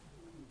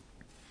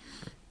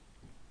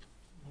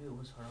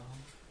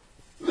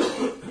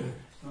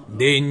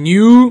 They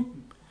knew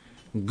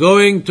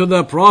going to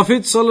the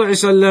Prophet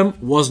ﷺ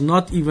was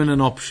not even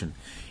an option.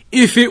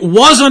 If it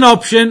was an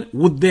option,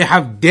 would they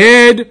have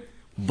dared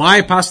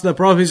bypass the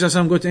Prophet ﷺ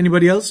and go to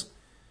anybody else?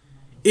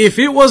 If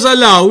it was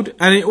allowed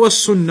and it was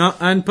sunnah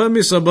and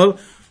permissible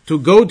to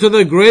go to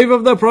the grave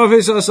of the Prophet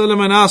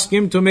ﷺ and ask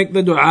him to make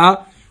the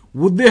dua,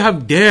 would they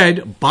have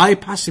dared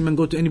bypass him and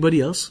go to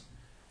anybody else?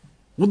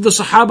 Would the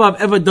Sahaba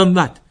have ever done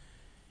that?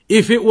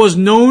 If it was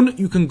known,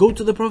 you can go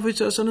to the Prophet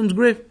ﷺ's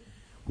grave.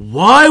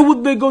 Why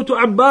would they go to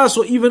Abbas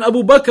or even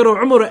Abu Bakr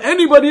or Umar or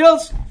anybody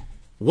else?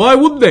 Why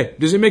would they?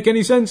 Does it make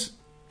any sense?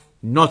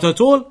 Not at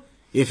all.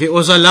 If it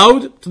was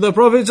allowed to the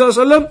Prophet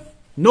ﷺ,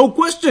 no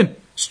question.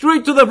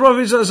 Straight to the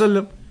Prophet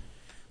ﷺ.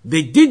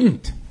 They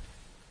didn't.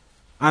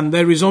 And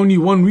there is only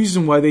one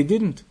reason why they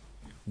didn't.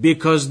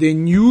 Because they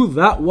knew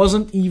that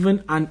wasn't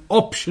even an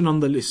option on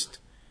the list.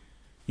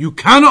 You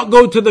cannot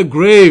go to the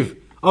grave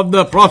of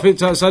the Prophet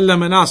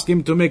ﷺ and ask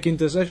him to make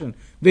intercession.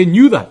 They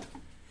knew that.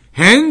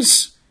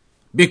 Hence,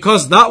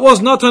 because that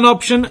was not an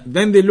option,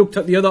 then they looked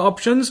at the other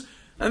options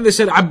and they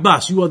said,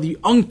 Abbas, you are the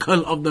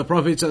uncle of the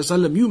Prophet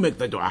ﷺ, you make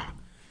the dua.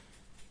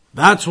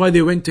 That's why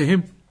they went to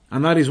him.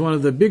 And that is one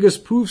of the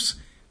biggest proofs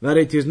that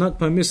it is not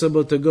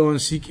permissible to go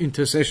and seek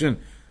intercession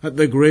at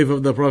the grave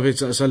of the Prophet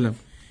ﷺ.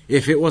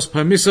 If it was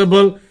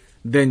permissible,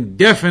 then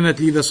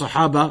definitely the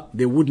Sahaba,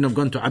 they wouldn't have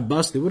gone to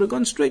Abbas, they would have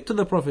gone straight to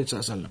the Prophet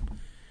ﷺ.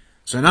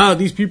 So now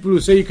these people who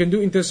say you can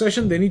do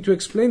intercession, they need to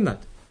explain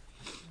that.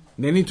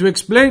 They need to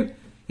explain,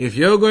 if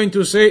you're going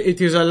to say it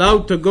is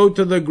allowed to go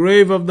to the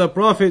grave of the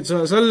Prophet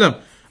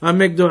ﷺ and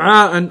make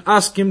dua and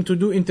ask him to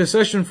do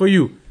intercession for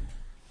you,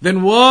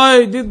 then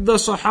why did the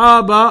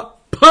Sahaba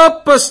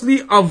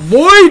purposely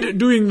avoid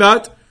doing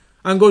that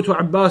and go to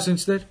Abbas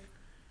instead?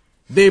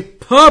 They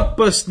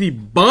purposely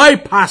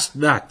bypassed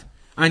that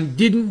and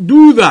didn't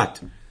do that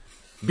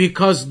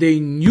because they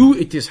knew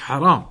it is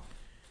haram.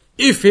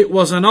 If it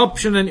was an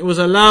option and it was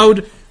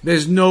allowed,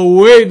 there's no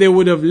way they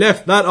would have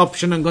left that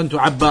option and gone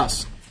to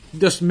Abbas. It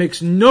just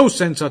makes no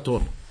sense at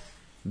all.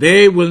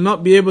 They will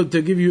not be able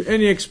to give you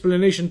any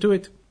explanation to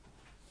it.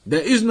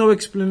 There is no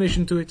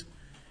explanation to it.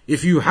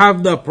 If you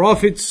have the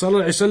Prophet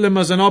ﷺ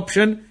as an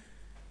option,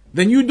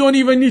 then you don't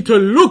even need to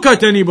look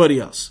at anybody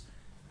else.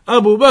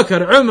 Abu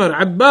Bakr,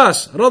 Umar,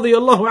 Abbas,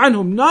 radiyallahu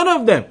anhum, none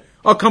of them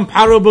are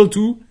comparable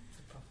to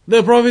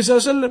the Prophet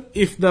ﷺ.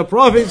 If the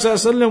Prophet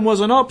ﷺ was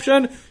an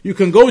option, you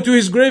can go to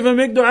his grave and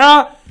make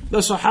dua, the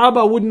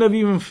Sahaba wouldn't have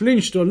even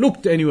flinched or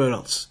looked anywhere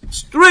else.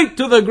 Straight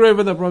to the grave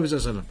of the Prophet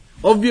ﷺ.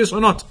 Obvious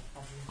or not?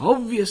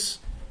 Obvious.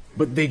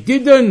 But they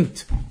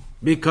didn't,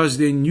 because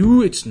they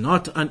knew it's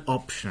not an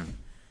option.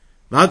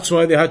 That's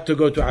why they had to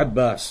go to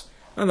Abbas.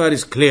 And that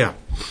is clear.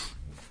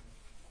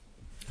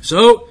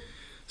 So,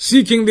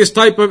 seeking this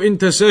type of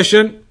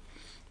intercession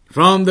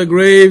from the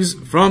graves,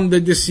 from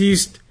the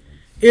deceased,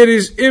 it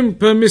is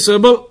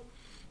impermissible.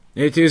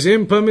 It is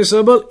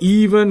impermissible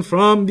even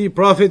from the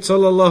Prophet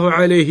sallallahu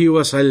alaihi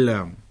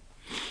wasallam.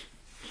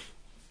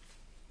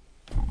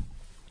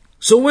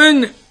 So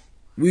when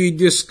we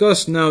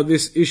discuss now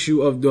this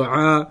issue of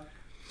dua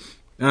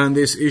and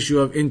this issue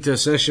of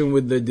intercession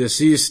with the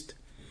deceased,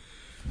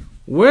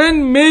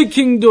 when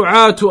making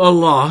dua to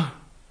Allah,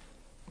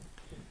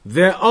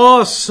 there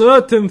are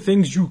certain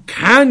things you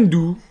can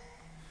do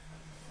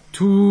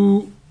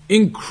to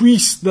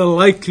increase the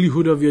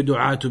likelihood of your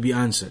dua to be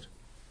answered.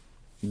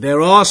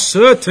 There are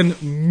certain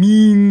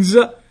means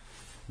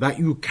that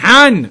you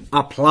can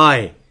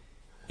apply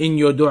in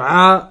your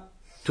dua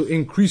to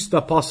increase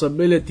the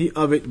possibility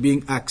of it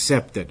being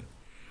accepted.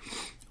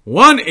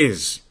 One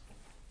is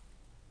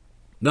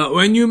that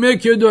when you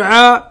make your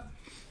dua,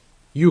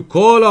 you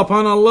call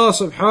upon Allah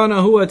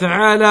subhanahu wa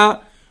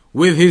ta'ala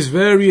with His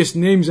various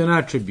names and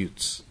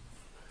attributes.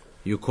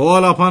 You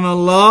call upon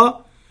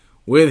Allah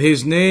with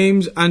His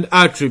names and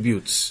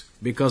attributes,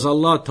 because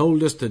Allah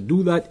told us to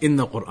do that in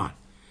the Quran.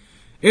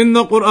 In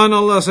the Quran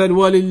Allah said,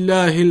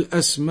 وَلِلَّهِ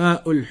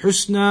الْأَسْمَاءُ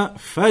الْحُسْنَى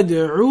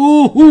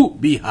فَادْعُوهُ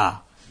بِهَا.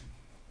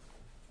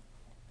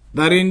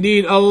 That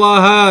indeed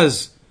Allah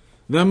has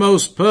the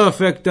most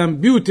perfect and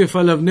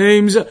beautiful of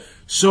names,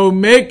 so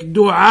make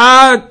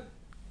dua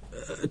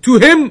to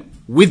Him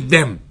with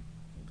them.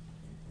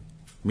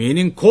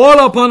 Meaning,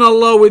 call upon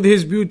Allah with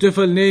His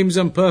beautiful names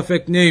and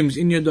perfect names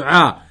in your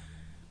dua.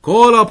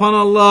 Call upon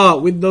Allah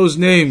with those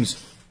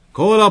names.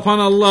 Call upon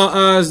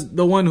Allah as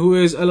the one who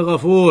is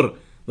Al-Ghafur,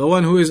 the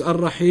one who is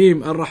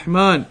Ar-Rahim,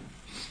 Ar-Rahman.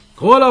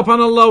 Call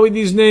upon Allah with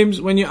these names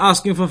when you're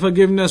asking for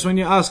forgiveness, when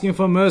you're asking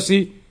for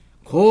mercy.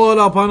 Call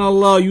upon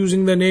Allah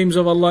using the names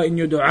of Allah in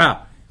your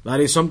dua. That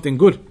is something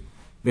good.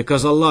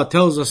 Because Allah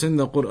tells us in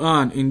the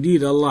Quran,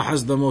 indeed Allah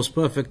has the most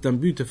perfect and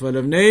beautiful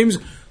of names,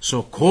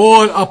 so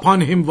call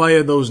upon Him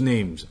via those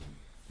names.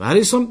 That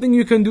is something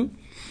you can do.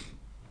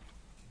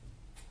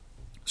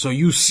 So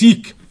you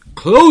seek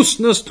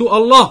closeness to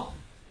Allah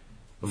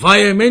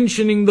via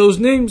mentioning those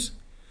names.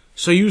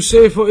 So you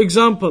say, for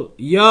example,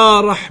 Ya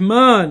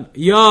Rahman,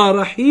 Ya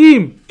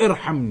Rahim,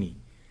 Irhamni.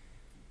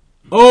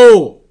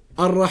 Oh,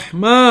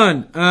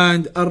 Ar-Rahman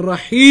and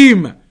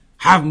Ar-Rahim,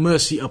 have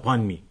mercy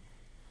upon me.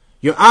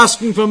 You're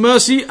asking for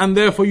mercy, and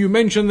therefore you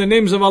mention the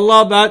names of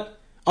Allah that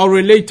are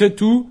related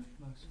to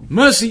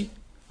mercy.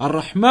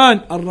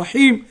 Ar-Rahman,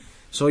 Ar-Rahim.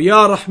 So,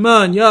 Ya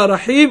Rahman, Ya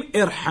Rahim,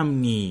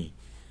 Irhamni.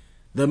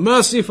 The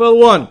merciful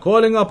one,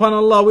 calling upon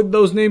Allah with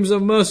those names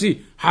of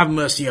mercy, have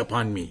mercy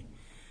upon me.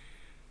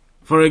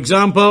 For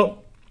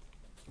example,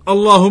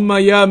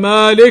 Allahumma Ya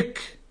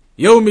Malik,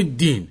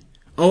 Yawmiddin.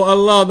 O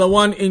Allah, the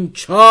one in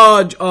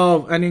charge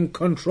of and in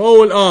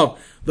control of,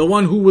 the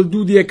one who will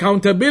do the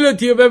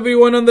accountability of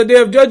everyone on the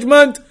day of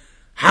judgment,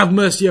 have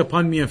mercy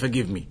upon me and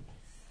forgive me.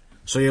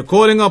 So you're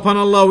calling upon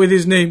Allah with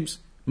His names.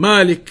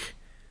 Malik,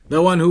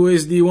 the one who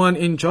is the one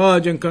in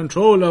charge and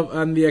control of,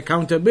 and the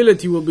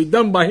accountability will be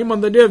done by Him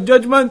on the day of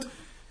judgment.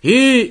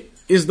 He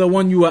is the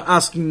one you are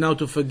asking now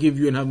to forgive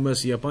you and have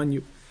mercy upon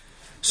you.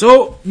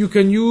 So you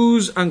can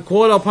use and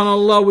call upon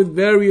Allah with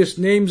various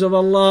names of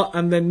Allah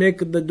and then make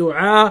the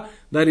dua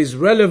that is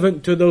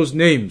relevant to those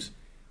names.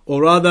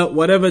 Or rather,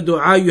 whatever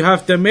dua you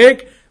have to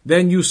make,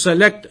 then you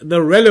select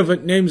the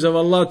relevant names of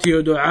Allah to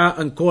your dua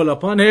and call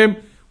upon Him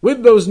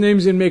with those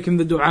names in making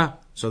the dua.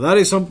 So that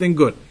is something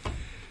good.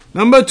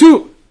 Number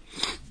 2,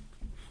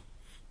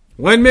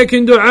 when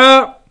making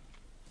dua,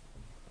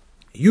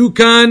 you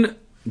can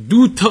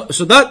do,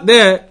 so that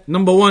there,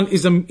 number 1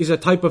 is a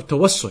type of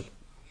tawassul.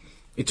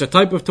 It's a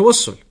type of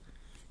tawassul.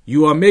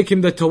 You are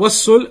making the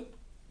tawassul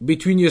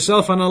between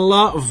yourself and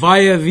Allah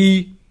via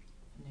the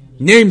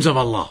names of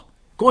Allah.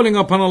 Calling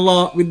upon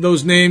Allah with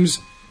those names,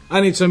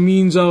 and it's a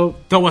means of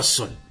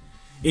tawassul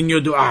in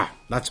your dua.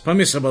 That's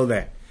permissible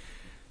there.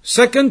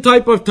 Second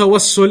type of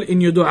tawassul in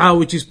your dua,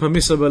 which is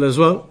permissible as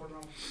well.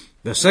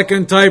 The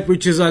second type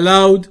which is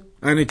allowed,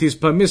 and it is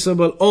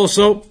permissible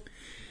also,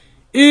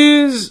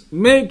 is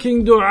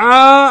making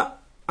dua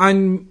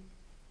and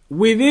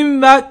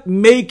within that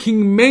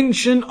making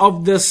mention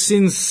of the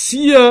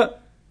sincere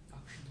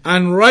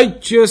and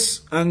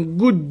righteous and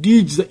good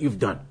deeds that you've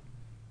done.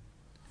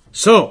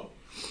 So,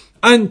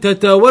 أن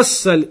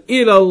تتوسل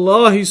إلى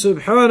الله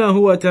سبحانه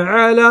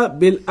وتعالى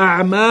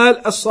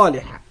بالأعمال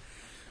الصالحة.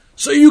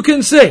 So you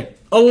can say,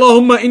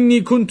 اللهم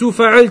إني كنت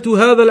فعلت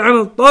هذا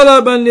العمل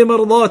طلبا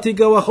لمرضاتك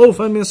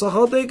وخوفا من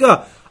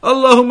سخطك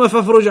اللهم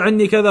فافرج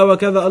عني كذا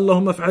وكذا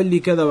اللهم افعل لي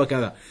كذا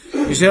وكذا.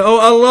 You say, oh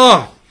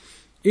Allah,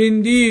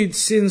 indeed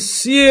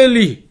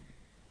sincerely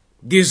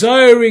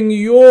desiring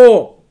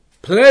your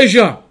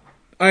pleasure,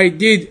 I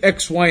did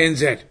X, Y, and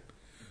Z.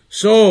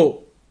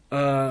 So,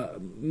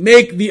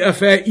 make the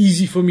affair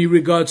easy for me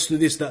regards to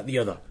this, that, the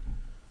other.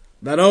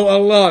 That, oh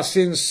Allah,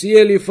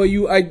 sincerely for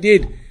you I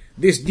did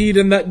this deed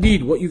and that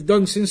deed. What you've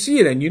done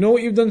sincerely. And you know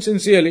what you've done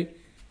sincerely.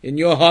 In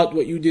your heart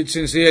what you did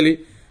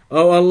sincerely.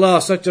 Oh Allah,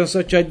 such and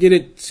such I did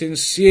it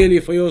sincerely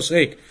for your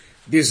sake.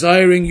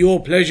 Desiring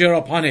your pleasure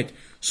upon it.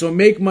 So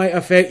make my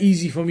affair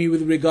easy for me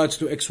with regards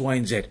to X, Y,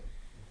 and Z.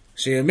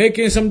 So you're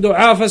making some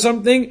dua for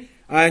something,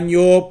 and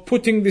you're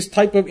putting this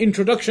type of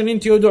introduction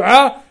into your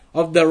dua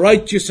of the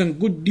righteous and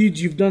good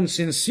deeds you've done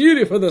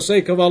sincerely for the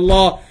sake of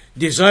Allah,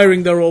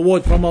 desiring the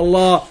reward from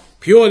Allah,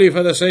 purely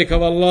for the sake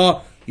of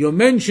Allah. You're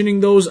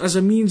mentioning those as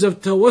a means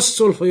of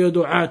tawassul for your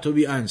dua to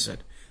be answered.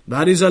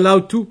 That is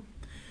allowed too.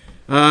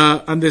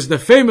 And there's the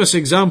famous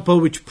example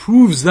which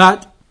proves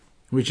that,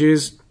 which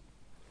is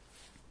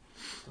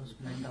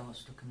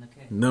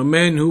the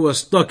men who were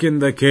stuck in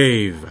the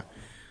cave.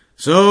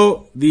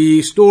 So,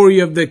 the story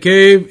of the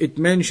cave, it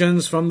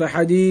mentions from the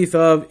hadith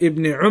of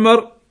Ibn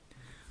Umar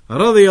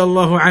رضي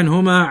الله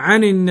عنهما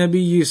عن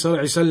النبي صلى الله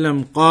عليه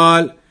وسلم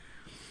قال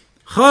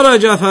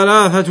خرج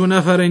 3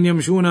 نفر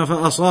يمشون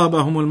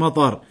فأصابهم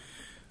المطر.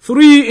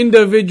 3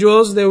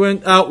 individuals, they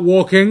went out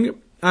walking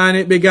and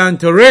it began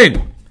to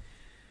rain.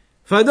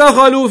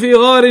 فدخلوا في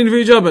غار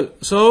في جبل.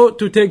 So,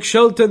 to take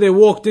shelter, they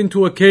walked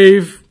into a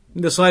cave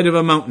in the side of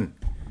a mountain.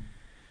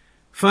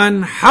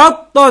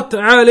 فانحطت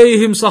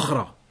عليهم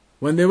صخرة.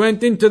 When they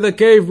went into the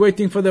cave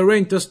waiting for the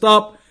rain to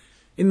stop,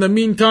 in the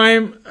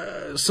meantime,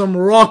 some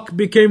rock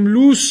became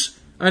loose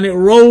and it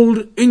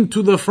rolled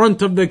into the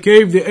front of the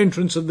cave, the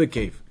entrance of the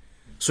cave.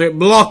 So it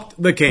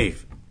blocked the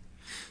cave.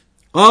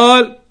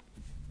 قال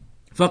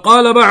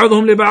فقال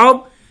بعضهم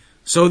لبعض.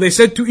 So they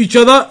said to each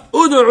other,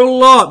 ادعوا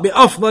الله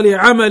بأفضل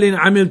عمل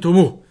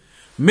عملتموه.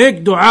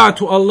 Make dua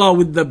to Allah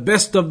with the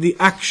best of the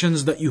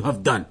actions that you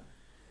have done.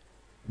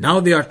 Now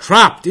they are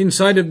trapped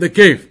inside of the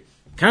cave.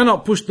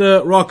 Cannot push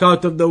the rock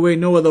out of the way,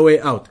 no other way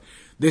out.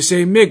 They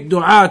say, make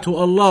dua to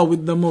Allah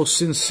with the most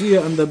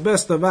sincere and the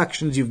best of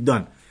actions you've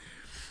done.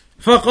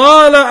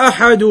 فَقَالَ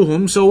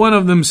أَحَدُهُمْ. So one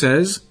of them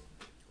says,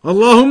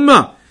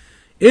 اللهم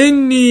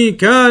إني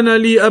كان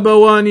لي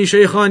أبوان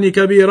شيخان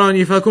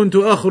كبيران فكنت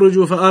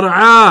أخرج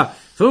فأرعى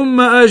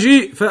ثم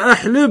أجيء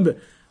فأحلب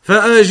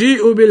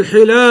فأجيء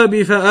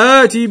بالحلاب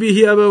فآتي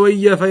به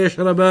أبوي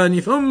فيشربان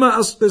ثم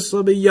أسقي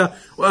الصبي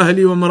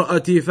وأهلي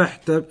وامرأتي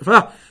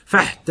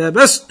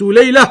فاحتبست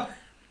ليلة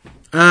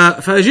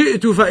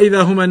فجئت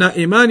فإذا هما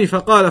نائمان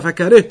فقال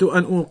فكرهت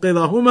أن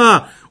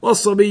أوقظهما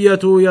والصبية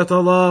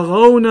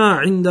يتضاغون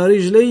عند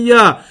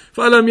رجلي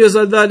فلم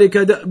يزل ذلك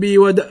دأبي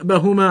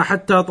ودأبهما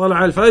حتى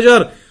طلع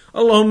الفجر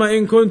اللهم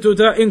إن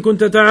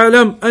كنت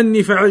تعلم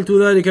أني فعلت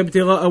ذلك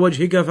ابتغاء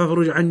وجهك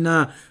فافرج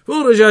عنا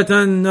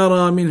فرجة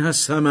نرى منها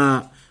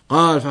السماء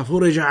قال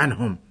ففرج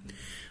عنهم.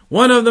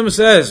 One of them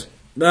says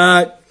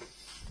that,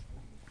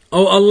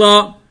 oh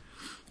Allah,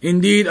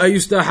 indeed I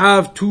used to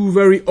have 2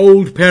 very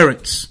old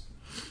parents.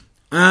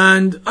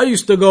 And I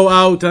used to go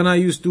out and I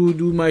used to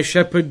do my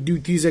shepherd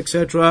duties,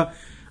 etc.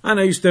 and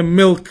I used to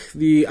milk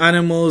the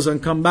animals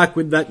and come back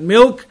with that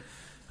milk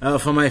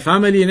for my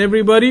family and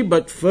everybody.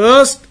 But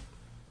first,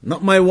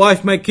 not my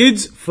wife, my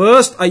kids,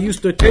 first I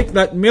used to take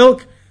that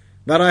milk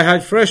that I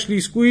had freshly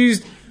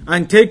squeezed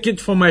and take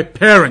it for my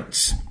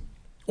parents.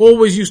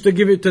 Always used to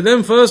give it to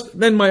them first,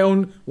 then my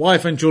own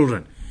wife and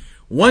children.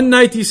 One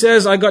night, he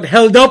says, I got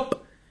held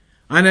up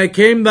and I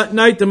came that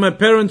night and my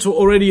parents were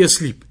already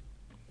asleep.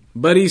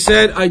 But he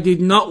said, I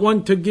did not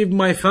want to give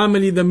my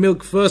family the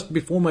milk first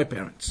before my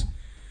parents.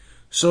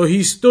 So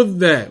he stood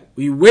there.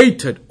 We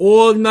waited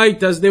all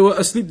night as they were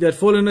asleep. They had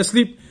fallen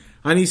asleep.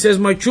 And he says,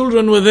 my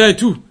children were there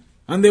too.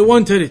 And they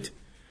wanted it.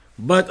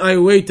 But I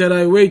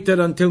waited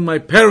until my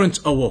parents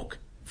awoke.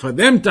 For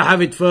them to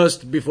have it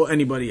first before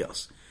anybody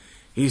else.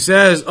 He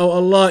says, oh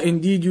Allah,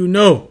 indeed you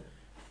know.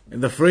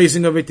 And the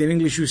phrasing of it in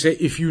English, you say,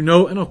 if you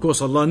know, and of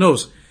course Allah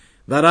knows,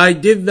 that I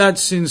did that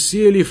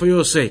sincerely for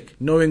your sake,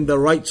 knowing the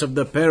rights of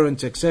the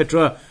parents,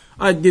 etc.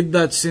 I did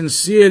that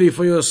sincerely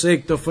for your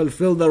sake to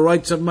fulfill the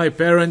rights of my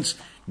parents,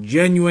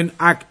 genuine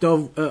act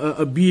of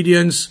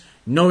obedience,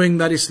 knowing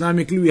that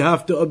Islamically we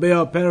have to obey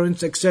our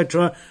parents,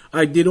 etc.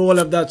 I did all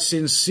of that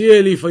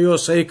sincerely for your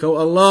sake, O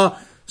Allah.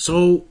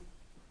 So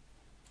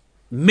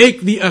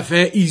make the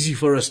affair easy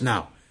for us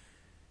now.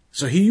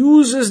 So he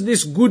uses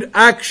this good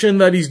action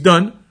that he's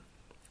done,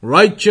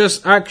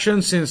 righteous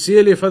action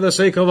sincerely for the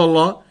sake of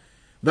Allah,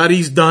 that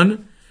he's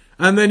done,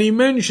 and then he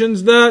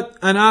mentions that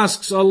and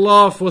asks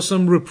Allah for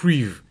some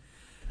reprieve.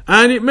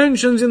 And it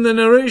mentions in the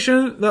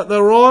narration that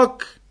the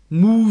rock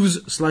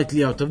moves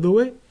slightly out of the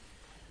way.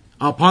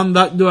 Upon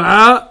that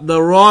dua,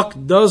 the rock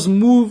does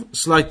move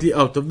slightly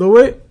out of the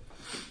way.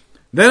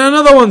 Then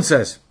another one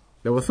says,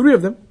 there were three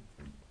of them.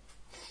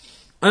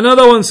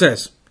 Another one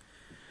says,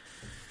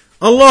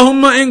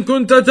 اللهم إن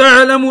كنت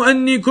تعلم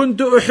أني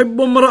كنت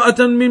أحب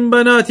امرأة من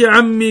بنات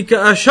عمي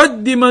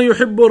كأشد ما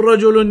يحب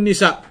الرجل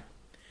النساء.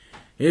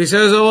 He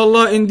says, oh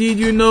Allah, indeed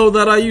you know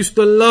that I used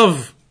to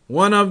love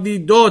one of the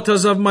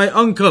daughters of my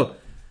uncle,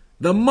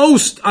 the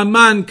most a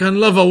man can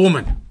love a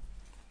woman.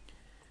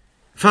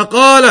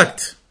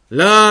 فقالت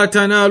لا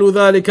تنال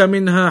ذلك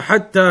منها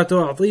حتى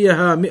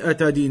تعطيها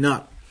 100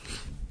 دينار.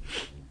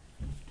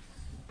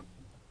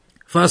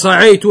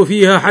 فسعيت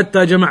فيها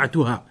حتى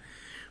جمعتها.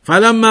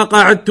 فلما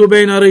قعدت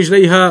بين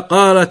رجليها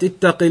قالت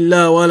اتق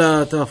الله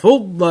ولا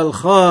تفض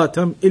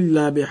الخاتم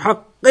إلا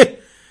بحقه.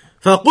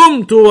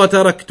 فقمت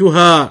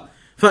وتركتها.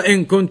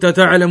 فإن كنت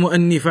تعلم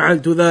أني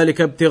فعلت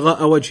ذلك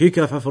ابتغاء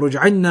وجهك فافرج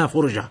عنا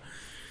فرجة.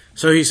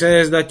 So he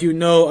says that you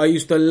know I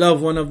used to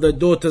love one of the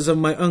daughters of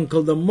my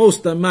uncle the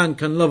most a man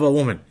can love a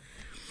woman.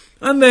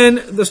 And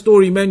then the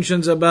story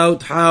mentions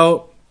about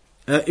how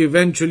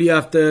eventually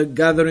after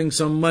gathering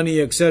some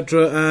money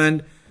etc.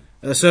 and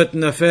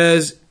certain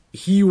affairs,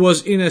 he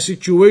was in a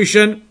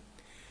situation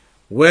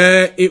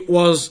where it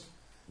was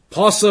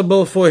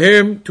possible for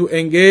him to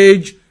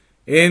engage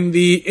in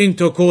the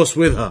intercourse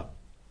with her.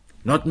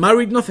 Not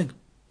married, nothing.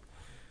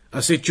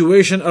 A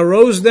situation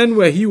arose then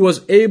where he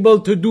was able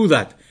to do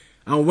that.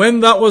 And when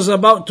that was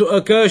about to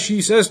occur,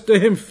 she says to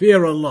him,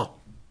 fear Allah.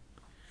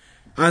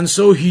 And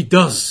so he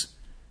does.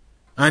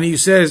 And he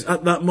says,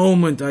 at that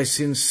moment, I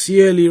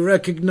sincerely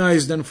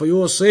recognized and for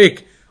your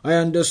sake, I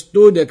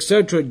understood,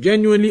 etc.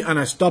 genuinely, and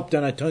I stopped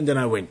and I turned and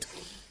I went.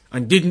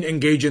 And didn't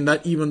engage in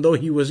that even though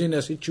he was in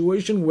a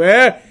situation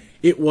where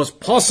it was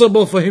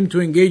possible for him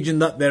to engage in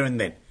that there and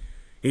then.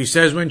 He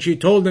says when she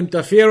told him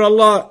to fear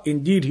Allah,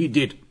 indeed he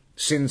did,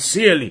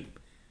 sincerely.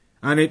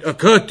 And it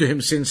occurred to him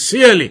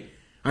sincerely.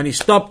 And he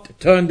stopped,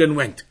 turned and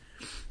went.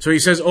 So he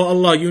says, oh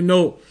Allah, you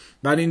know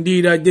that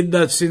indeed I did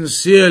that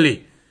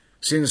sincerely.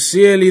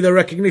 Sincerely the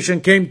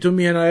recognition came to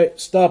me and I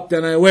stopped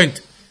and I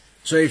went.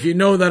 So if you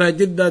know that I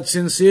did that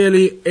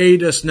sincerely,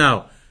 aid us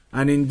now.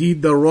 And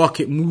indeed the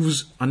rocket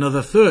moves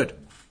another third.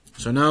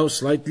 So now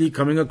slightly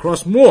coming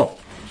across more.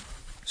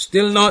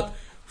 Still not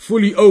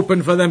fully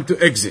open for them to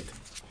exit.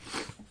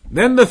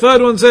 Then the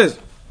third one says,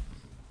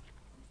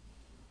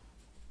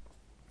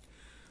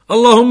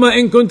 اللهم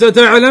إن كنت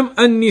تعلم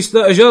أني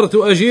استأجرت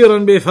أجيرا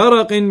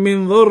بفرق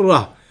من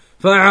ضرة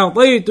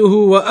فأعطيته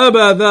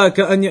وأبى ذاك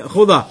أن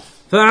يأخذه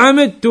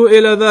فعمدت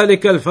إلى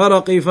ذلك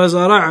الفرق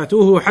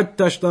فزرعته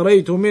حتى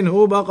اشتريت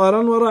منه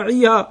بقرا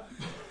ورعيها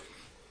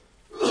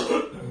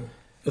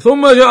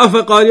ثم جاء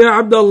فقال يا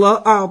عبد الله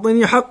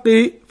أعطني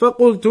حقي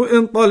فقلت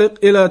انطلق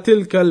إلى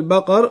تلك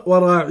البقر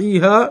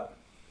وراعيها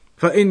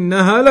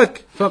فإنها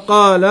لك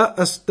فقال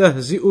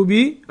أتستهزئ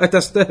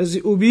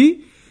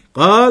بي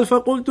قال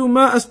فقلت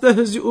ما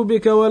أستهزئ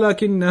بك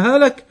ولكنها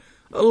لك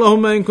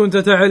اللهم إن كنت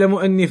تعلم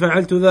أني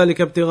فعلت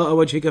ذلك ابتغاء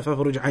وجهك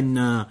فافرج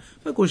عنا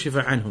فكشف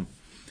عنهم.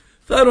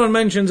 Third one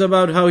mentions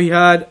about how he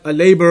had a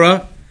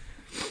laborer,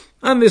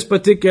 and this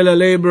particular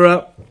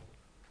laborer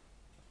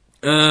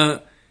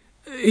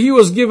he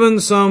was given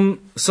some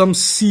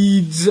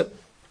seeds,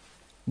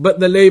 but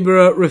the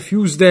laborer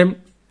refused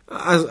them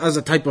as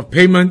a type of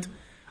payment.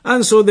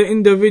 And so the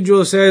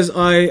individual says,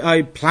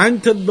 I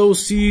planted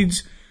those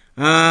seeds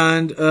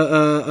And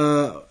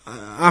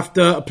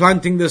after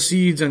planting the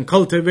seeds and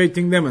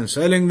cultivating them and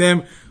selling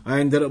them, I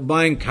ended up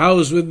buying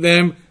cows with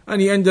them,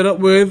 and he ended up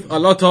with a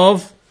lot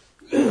of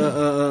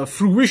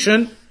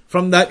fruition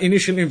from that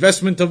initial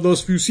investment of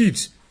those few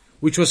seeds,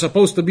 which was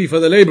supposed to be for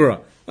the laborer,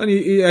 and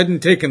he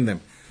hadn't taken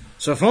them.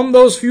 So from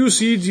those few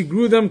seeds, he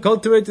grew them,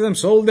 cultivated them,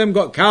 sold them,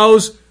 got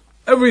cows,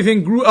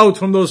 everything grew out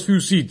from those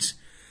few seeds.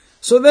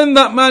 So then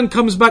that man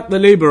comes back, the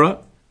laborer,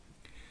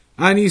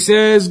 and he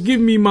says, give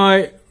me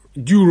my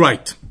due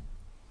right.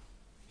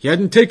 He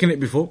hadn't taken it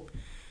before.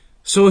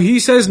 So he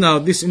says now,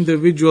 this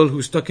individual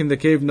who's stuck in the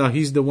cave now,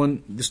 he's the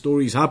one the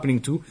story is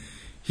happening to.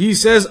 He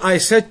says, I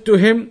said to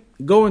him,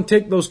 go and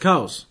take those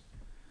cows.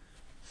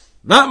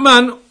 That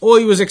man, all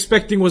he was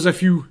expecting was a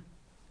few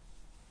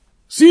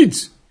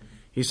seeds.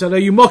 He said, are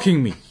you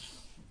mocking me?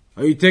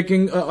 Are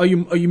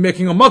you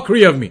making a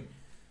mockery of me?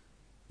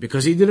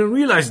 Because he didn't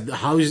realize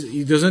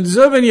he doesn't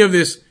deserve any of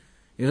this.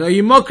 He said, are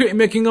you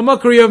making a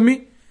mockery of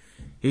me?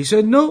 He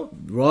said, no,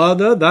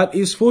 rather that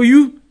is for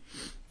you.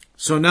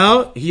 So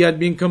now he had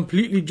been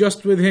completely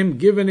just with him,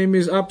 given him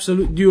his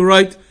absolute due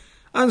right.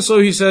 And so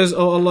he says,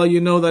 oh Allah,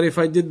 you know that if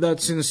I did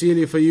that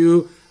sincerely for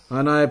you,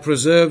 and I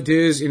preserved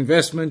his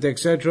investment,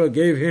 etc.,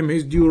 gave him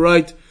his due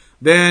right,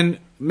 then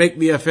make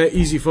the affair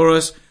easy for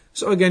us.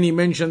 So again he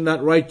mentioned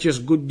that righteous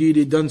good deed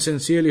he done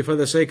sincerely for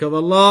the sake of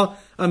Allah,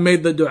 and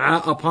made the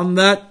dua upon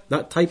that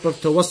type of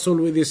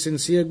tawassul with his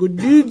sincere good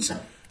deeds.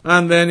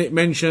 And then it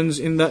mentions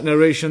in that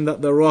narration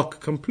that the rock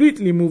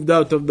completely moved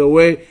out of the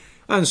way,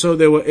 and so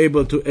they were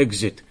able to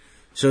exit.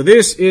 So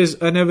this is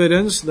an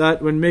evidence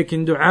that when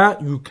making dua,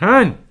 you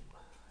can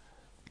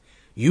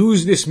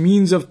use this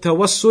means of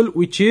tawassul,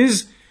 which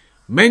is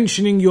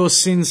mentioning your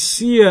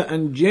sincere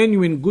and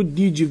genuine good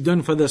deeds you've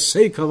done for the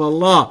sake of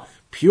Allah,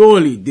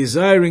 purely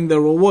desiring the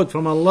reward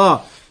from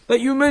Allah,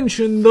 that you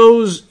mention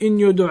those in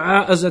your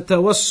dua as a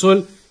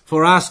tawassul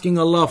for asking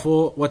Allah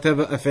for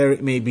whatever affair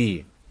it may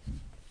be.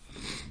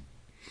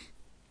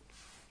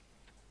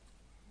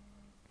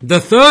 The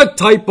third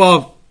type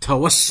of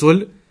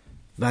tawassul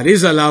that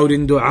is allowed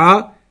in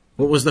dua,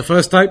 what was the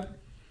first type?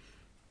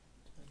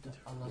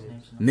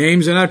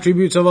 Names and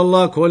attributes of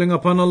Allah, calling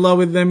upon Allah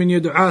with them in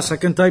your dua.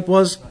 Second type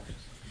was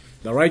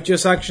the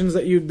righteous actions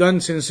that you've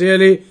done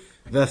sincerely.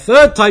 The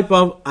third type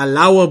of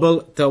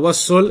allowable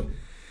tawassul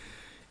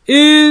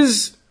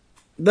is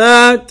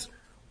that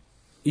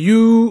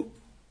you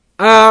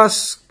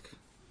ask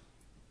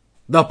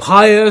the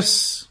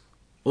pious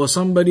or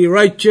somebody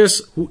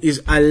righteous who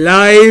is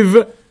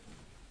alive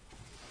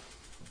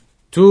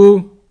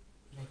to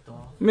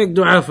make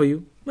dua for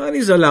you. That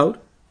is allowed.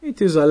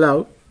 It is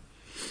allowed.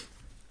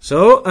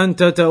 So, أن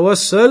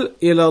تتوسل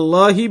إلى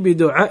الله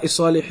بدعاء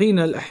الصالحين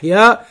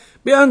الأحياء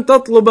بأن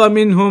تطلب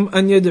منهم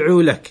أن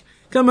يدعوا لك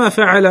كما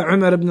فعل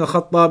عمر بن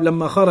الخطاب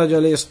لما خرج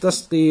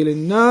ليستسقي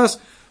للناس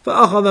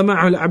فأخذ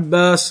معه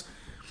العباس.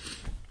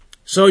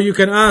 So you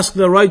can ask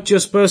the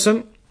righteous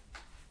person.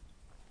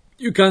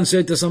 You can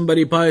say to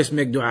somebody pious,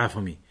 make dua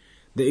for me.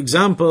 The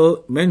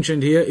example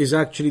mentioned here is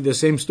actually the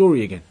same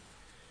story again.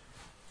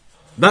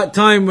 That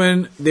time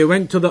when they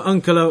went to the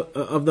uncle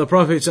of the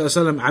Prophet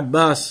ﷺ,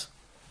 Abbas,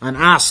 and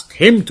asked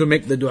him to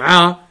make the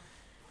dua,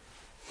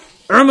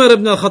 Umar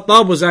ibn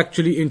al-Khattab was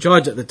actually in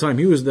charge at the time.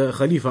 He was the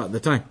Khalifa at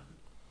the time.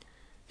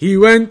 He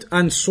went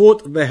and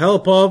sought the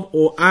help of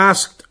or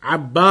asked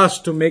Abbas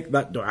to make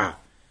that dua.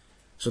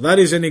 So that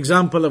is an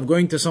example of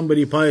going to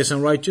somebody pious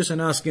and righteous and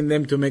asking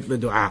them to make the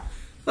dua.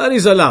 That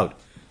is allowed.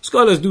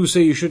 Scholars do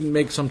say you shouldn't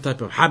make some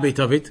type of habit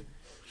of it.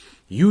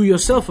 You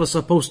yourself are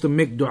supposed to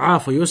make dua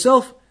for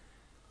yourself.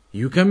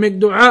 You can make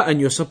dua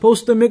and you're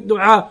supposed to make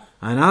dua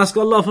and ask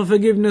Allah for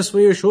forgiveness for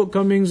your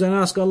shortcomings and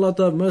ask Allah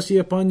to have mercy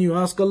upon you.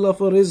 Ask Allah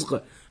for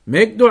rizq.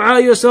 Make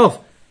dua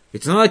yourself.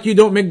 It's not like you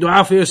don't make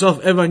dua for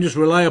yourself ever and just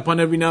rely upon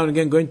every now and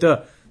again going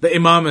to the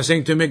imam and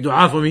saying to make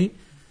dua for me.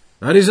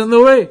 That isn't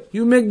the way.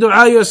 You make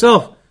dua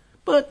yourself.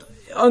 But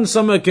on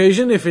some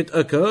occasion, if it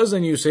occurs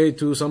and you say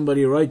to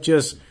somebody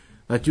righteous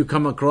that you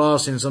come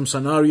across in some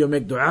scenario,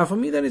 make dua for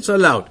me, then it's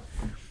allowed.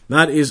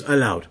 That is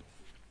allowed.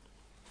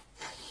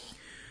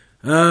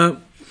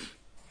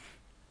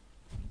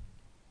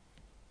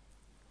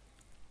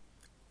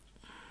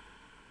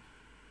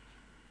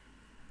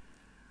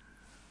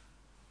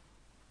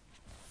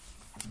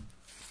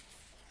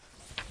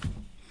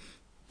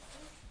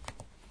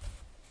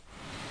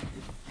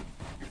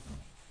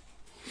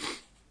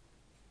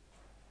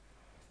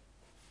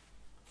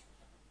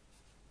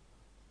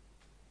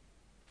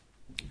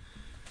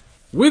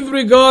 With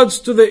regards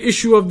to the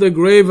issue of the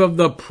grave of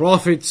the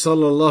Prophet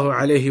sallallahu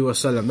alaihi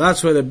wasallam,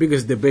 that's where the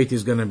biggest debate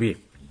is going to be.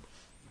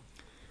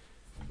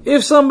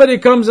 If somebody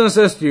comes and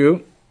says to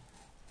you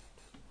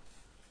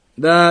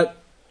that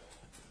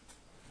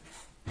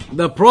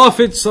the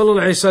Prophet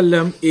sallallahu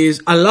alaihi wasallam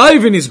is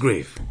alive in his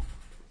grave,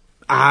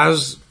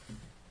 as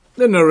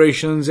the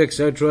narrations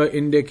etc.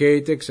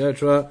 indicate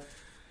etc.,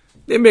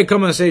 they may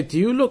come and say to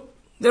you, look,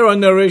 there are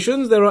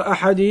narrations, there are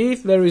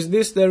ahadith, there is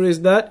this, there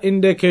is that,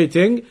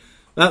 indicating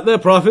that the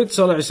Prophet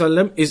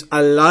ﷺ is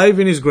alive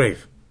in his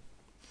grave.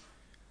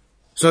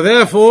 So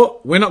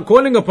therefore, we're not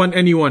calling upon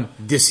anyone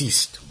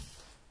deceased.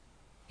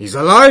 He's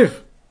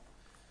alive.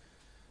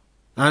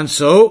 And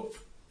so,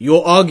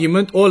 your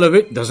argument, all of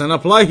it, doesn't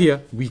apply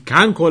here. We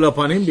can call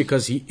upon him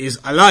because he is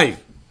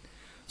alive.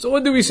 So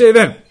what do we say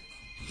then?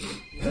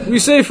 We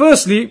say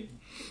firstly,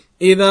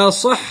 إذا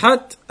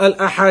صحت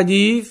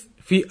الأحاديث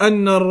في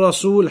أن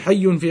الرسول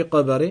حي في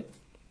قبره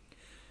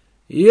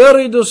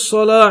يرد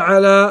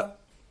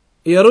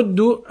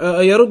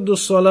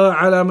الصلاة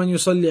على من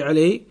يصلي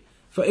عليه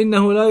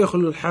فإنه لا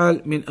يخلو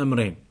الحال من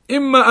أمرين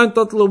إما أن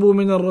تطلبوا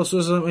من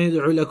الرسول صلى الله عليه وسلم أن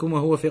يدعو لكم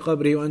وهو في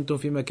قبره وأنتم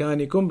في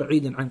مكانكم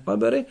بعيدا عن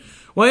قبره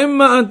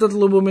وإما أن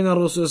تطلبوا من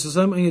الرسول صلى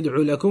الله عليه وسلم أن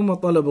يدعو لكم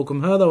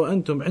وطلبكم هذا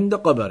وأنتم عند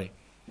قبره.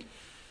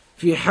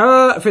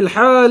 في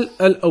الحال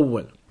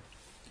الأول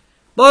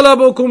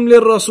طلبكم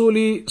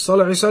للرسول صلى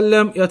الله عليه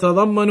وسلم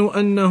يتضمن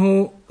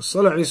أنه صلى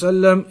الله عليه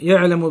وسلم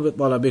يعلم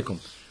بطلبكم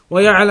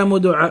ويعلم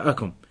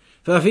دعاءكم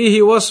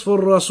ففيه وصف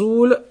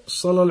الرسول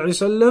صلى الله عليه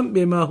وسلم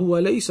بما هو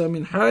ليس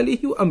من حاله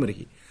وأمره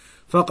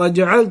فقد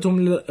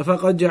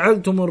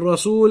جعلتم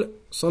الرسول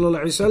صلى الله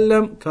عليه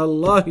وسلم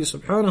كالله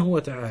سبحانه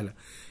وتعالى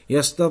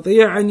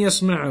يستطيع أن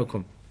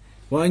يسمعكم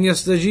وأن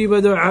يستجيب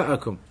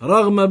دعاءكم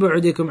رغم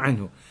بعدكم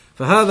عنه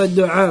فهذا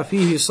الدعاء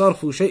فيه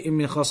صرف شيء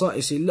من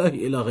خصائص الله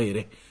إلى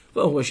غيره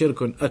فهو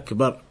شرك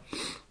أكبر.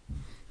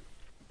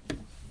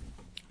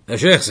 The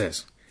Shaykh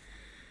says,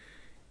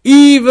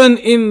 even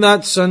in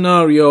that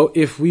scenario,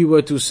 if we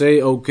were to say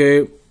that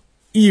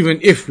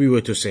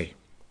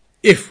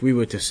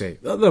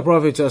the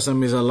Prophet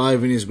ﷺ is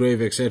alive in his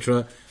grave,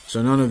 etc.,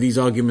 so none of these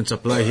arguments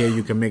apply here,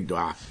 you can make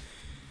dua.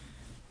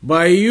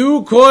 By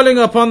you calling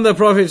upon the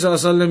Prophet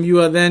ﷺ, you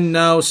are then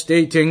now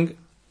stating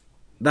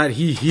that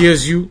he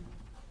hears you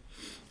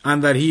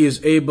and that he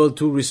is able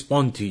to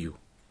respond to you.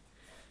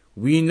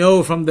 We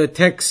know from the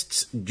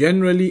texts,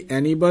 generally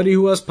anybody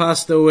who has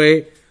passed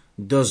away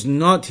does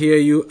not hear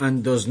you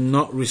and does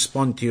not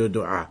respond to your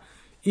dua.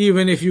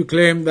 Even if you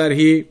claim that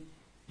he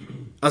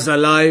is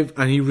alive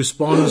and he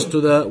responds to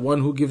the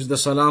one who gives the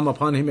salam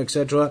upon him,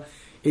 etc.,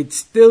 it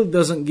still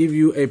doesn't give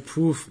you a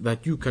proof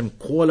that you can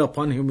call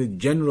upon him with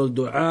general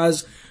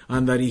du'as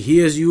and that he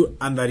hears you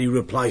and that he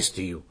replies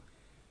to you.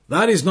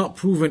 That is not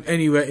proven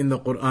anywhere in the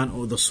Quran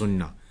or the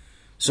Sunnah.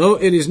 So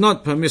it is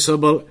not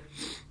permissible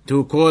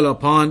to call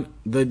upon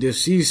the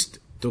deceased,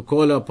 to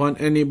call upon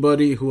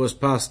anybody who has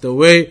passed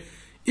away,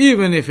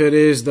 even if it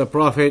is the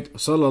Prophet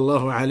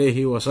sallallahu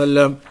alaihi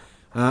wasallam,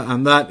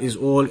 and that is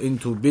all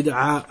into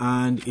bid'ah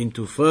and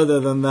into further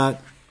than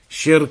that,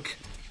 shirk,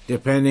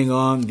 depending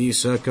on the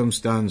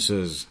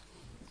circumstances.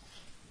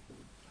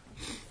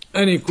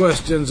 Any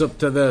questions up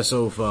to there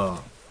so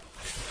far?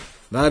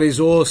 That is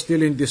all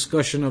still in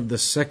discussion of the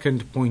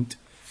second point.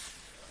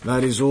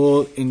 That is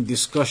all in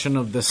discussion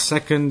of the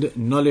second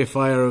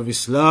nullifier of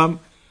Islam,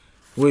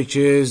 which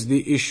is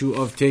the issue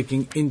of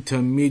taking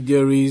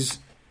intermediaries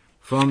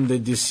from the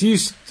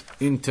deceased,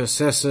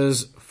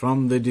 intercessors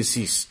from the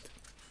deceased.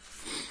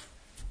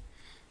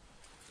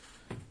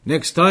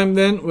 Next time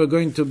then, we're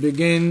going to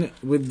begin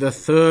with the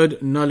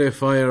third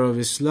nullifier of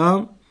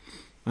Islam.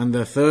 And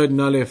the third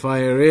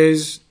nullifier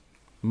is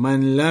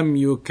من لم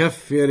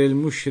يكفر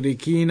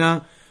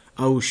المشركين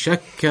أو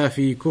شك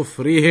في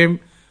كفرهم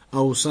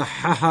أو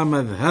صحح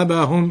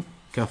مذهبهم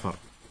كفر.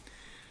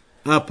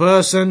 A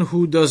person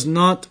who does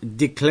not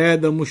declare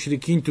the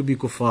mushrikeen to be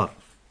kuffar.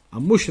 A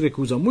mushrik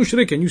who's a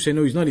mushrik and you say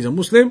no he's not, he's a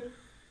Muslim.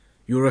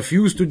 You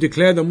refuse to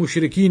declare the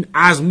mushrikeen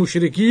as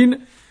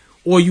mushrikeen,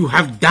 or you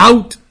have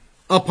doubt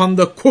upon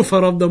the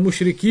kufr of the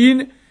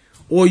mushrikeen,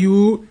 or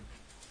you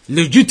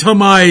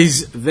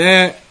legitimize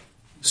their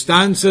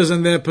stances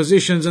and their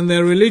positions and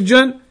their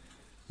religion,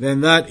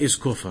 then that is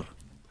kufr.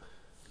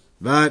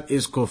 That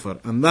is kufr.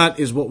 And that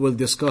is what we'll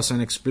discuss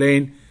and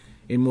explain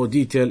in more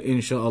detail,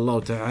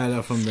 insha'Allah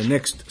ta'ala, from the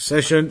next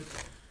session,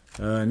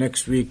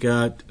 next week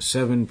at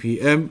 7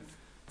 p.m.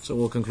 So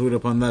we'll conclude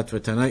upon that for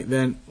tonight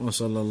then. Wa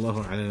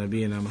sallallahu ala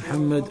nabiyyina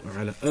Muhammad wa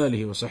ala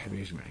alihi wa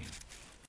sahbihi ajma'in.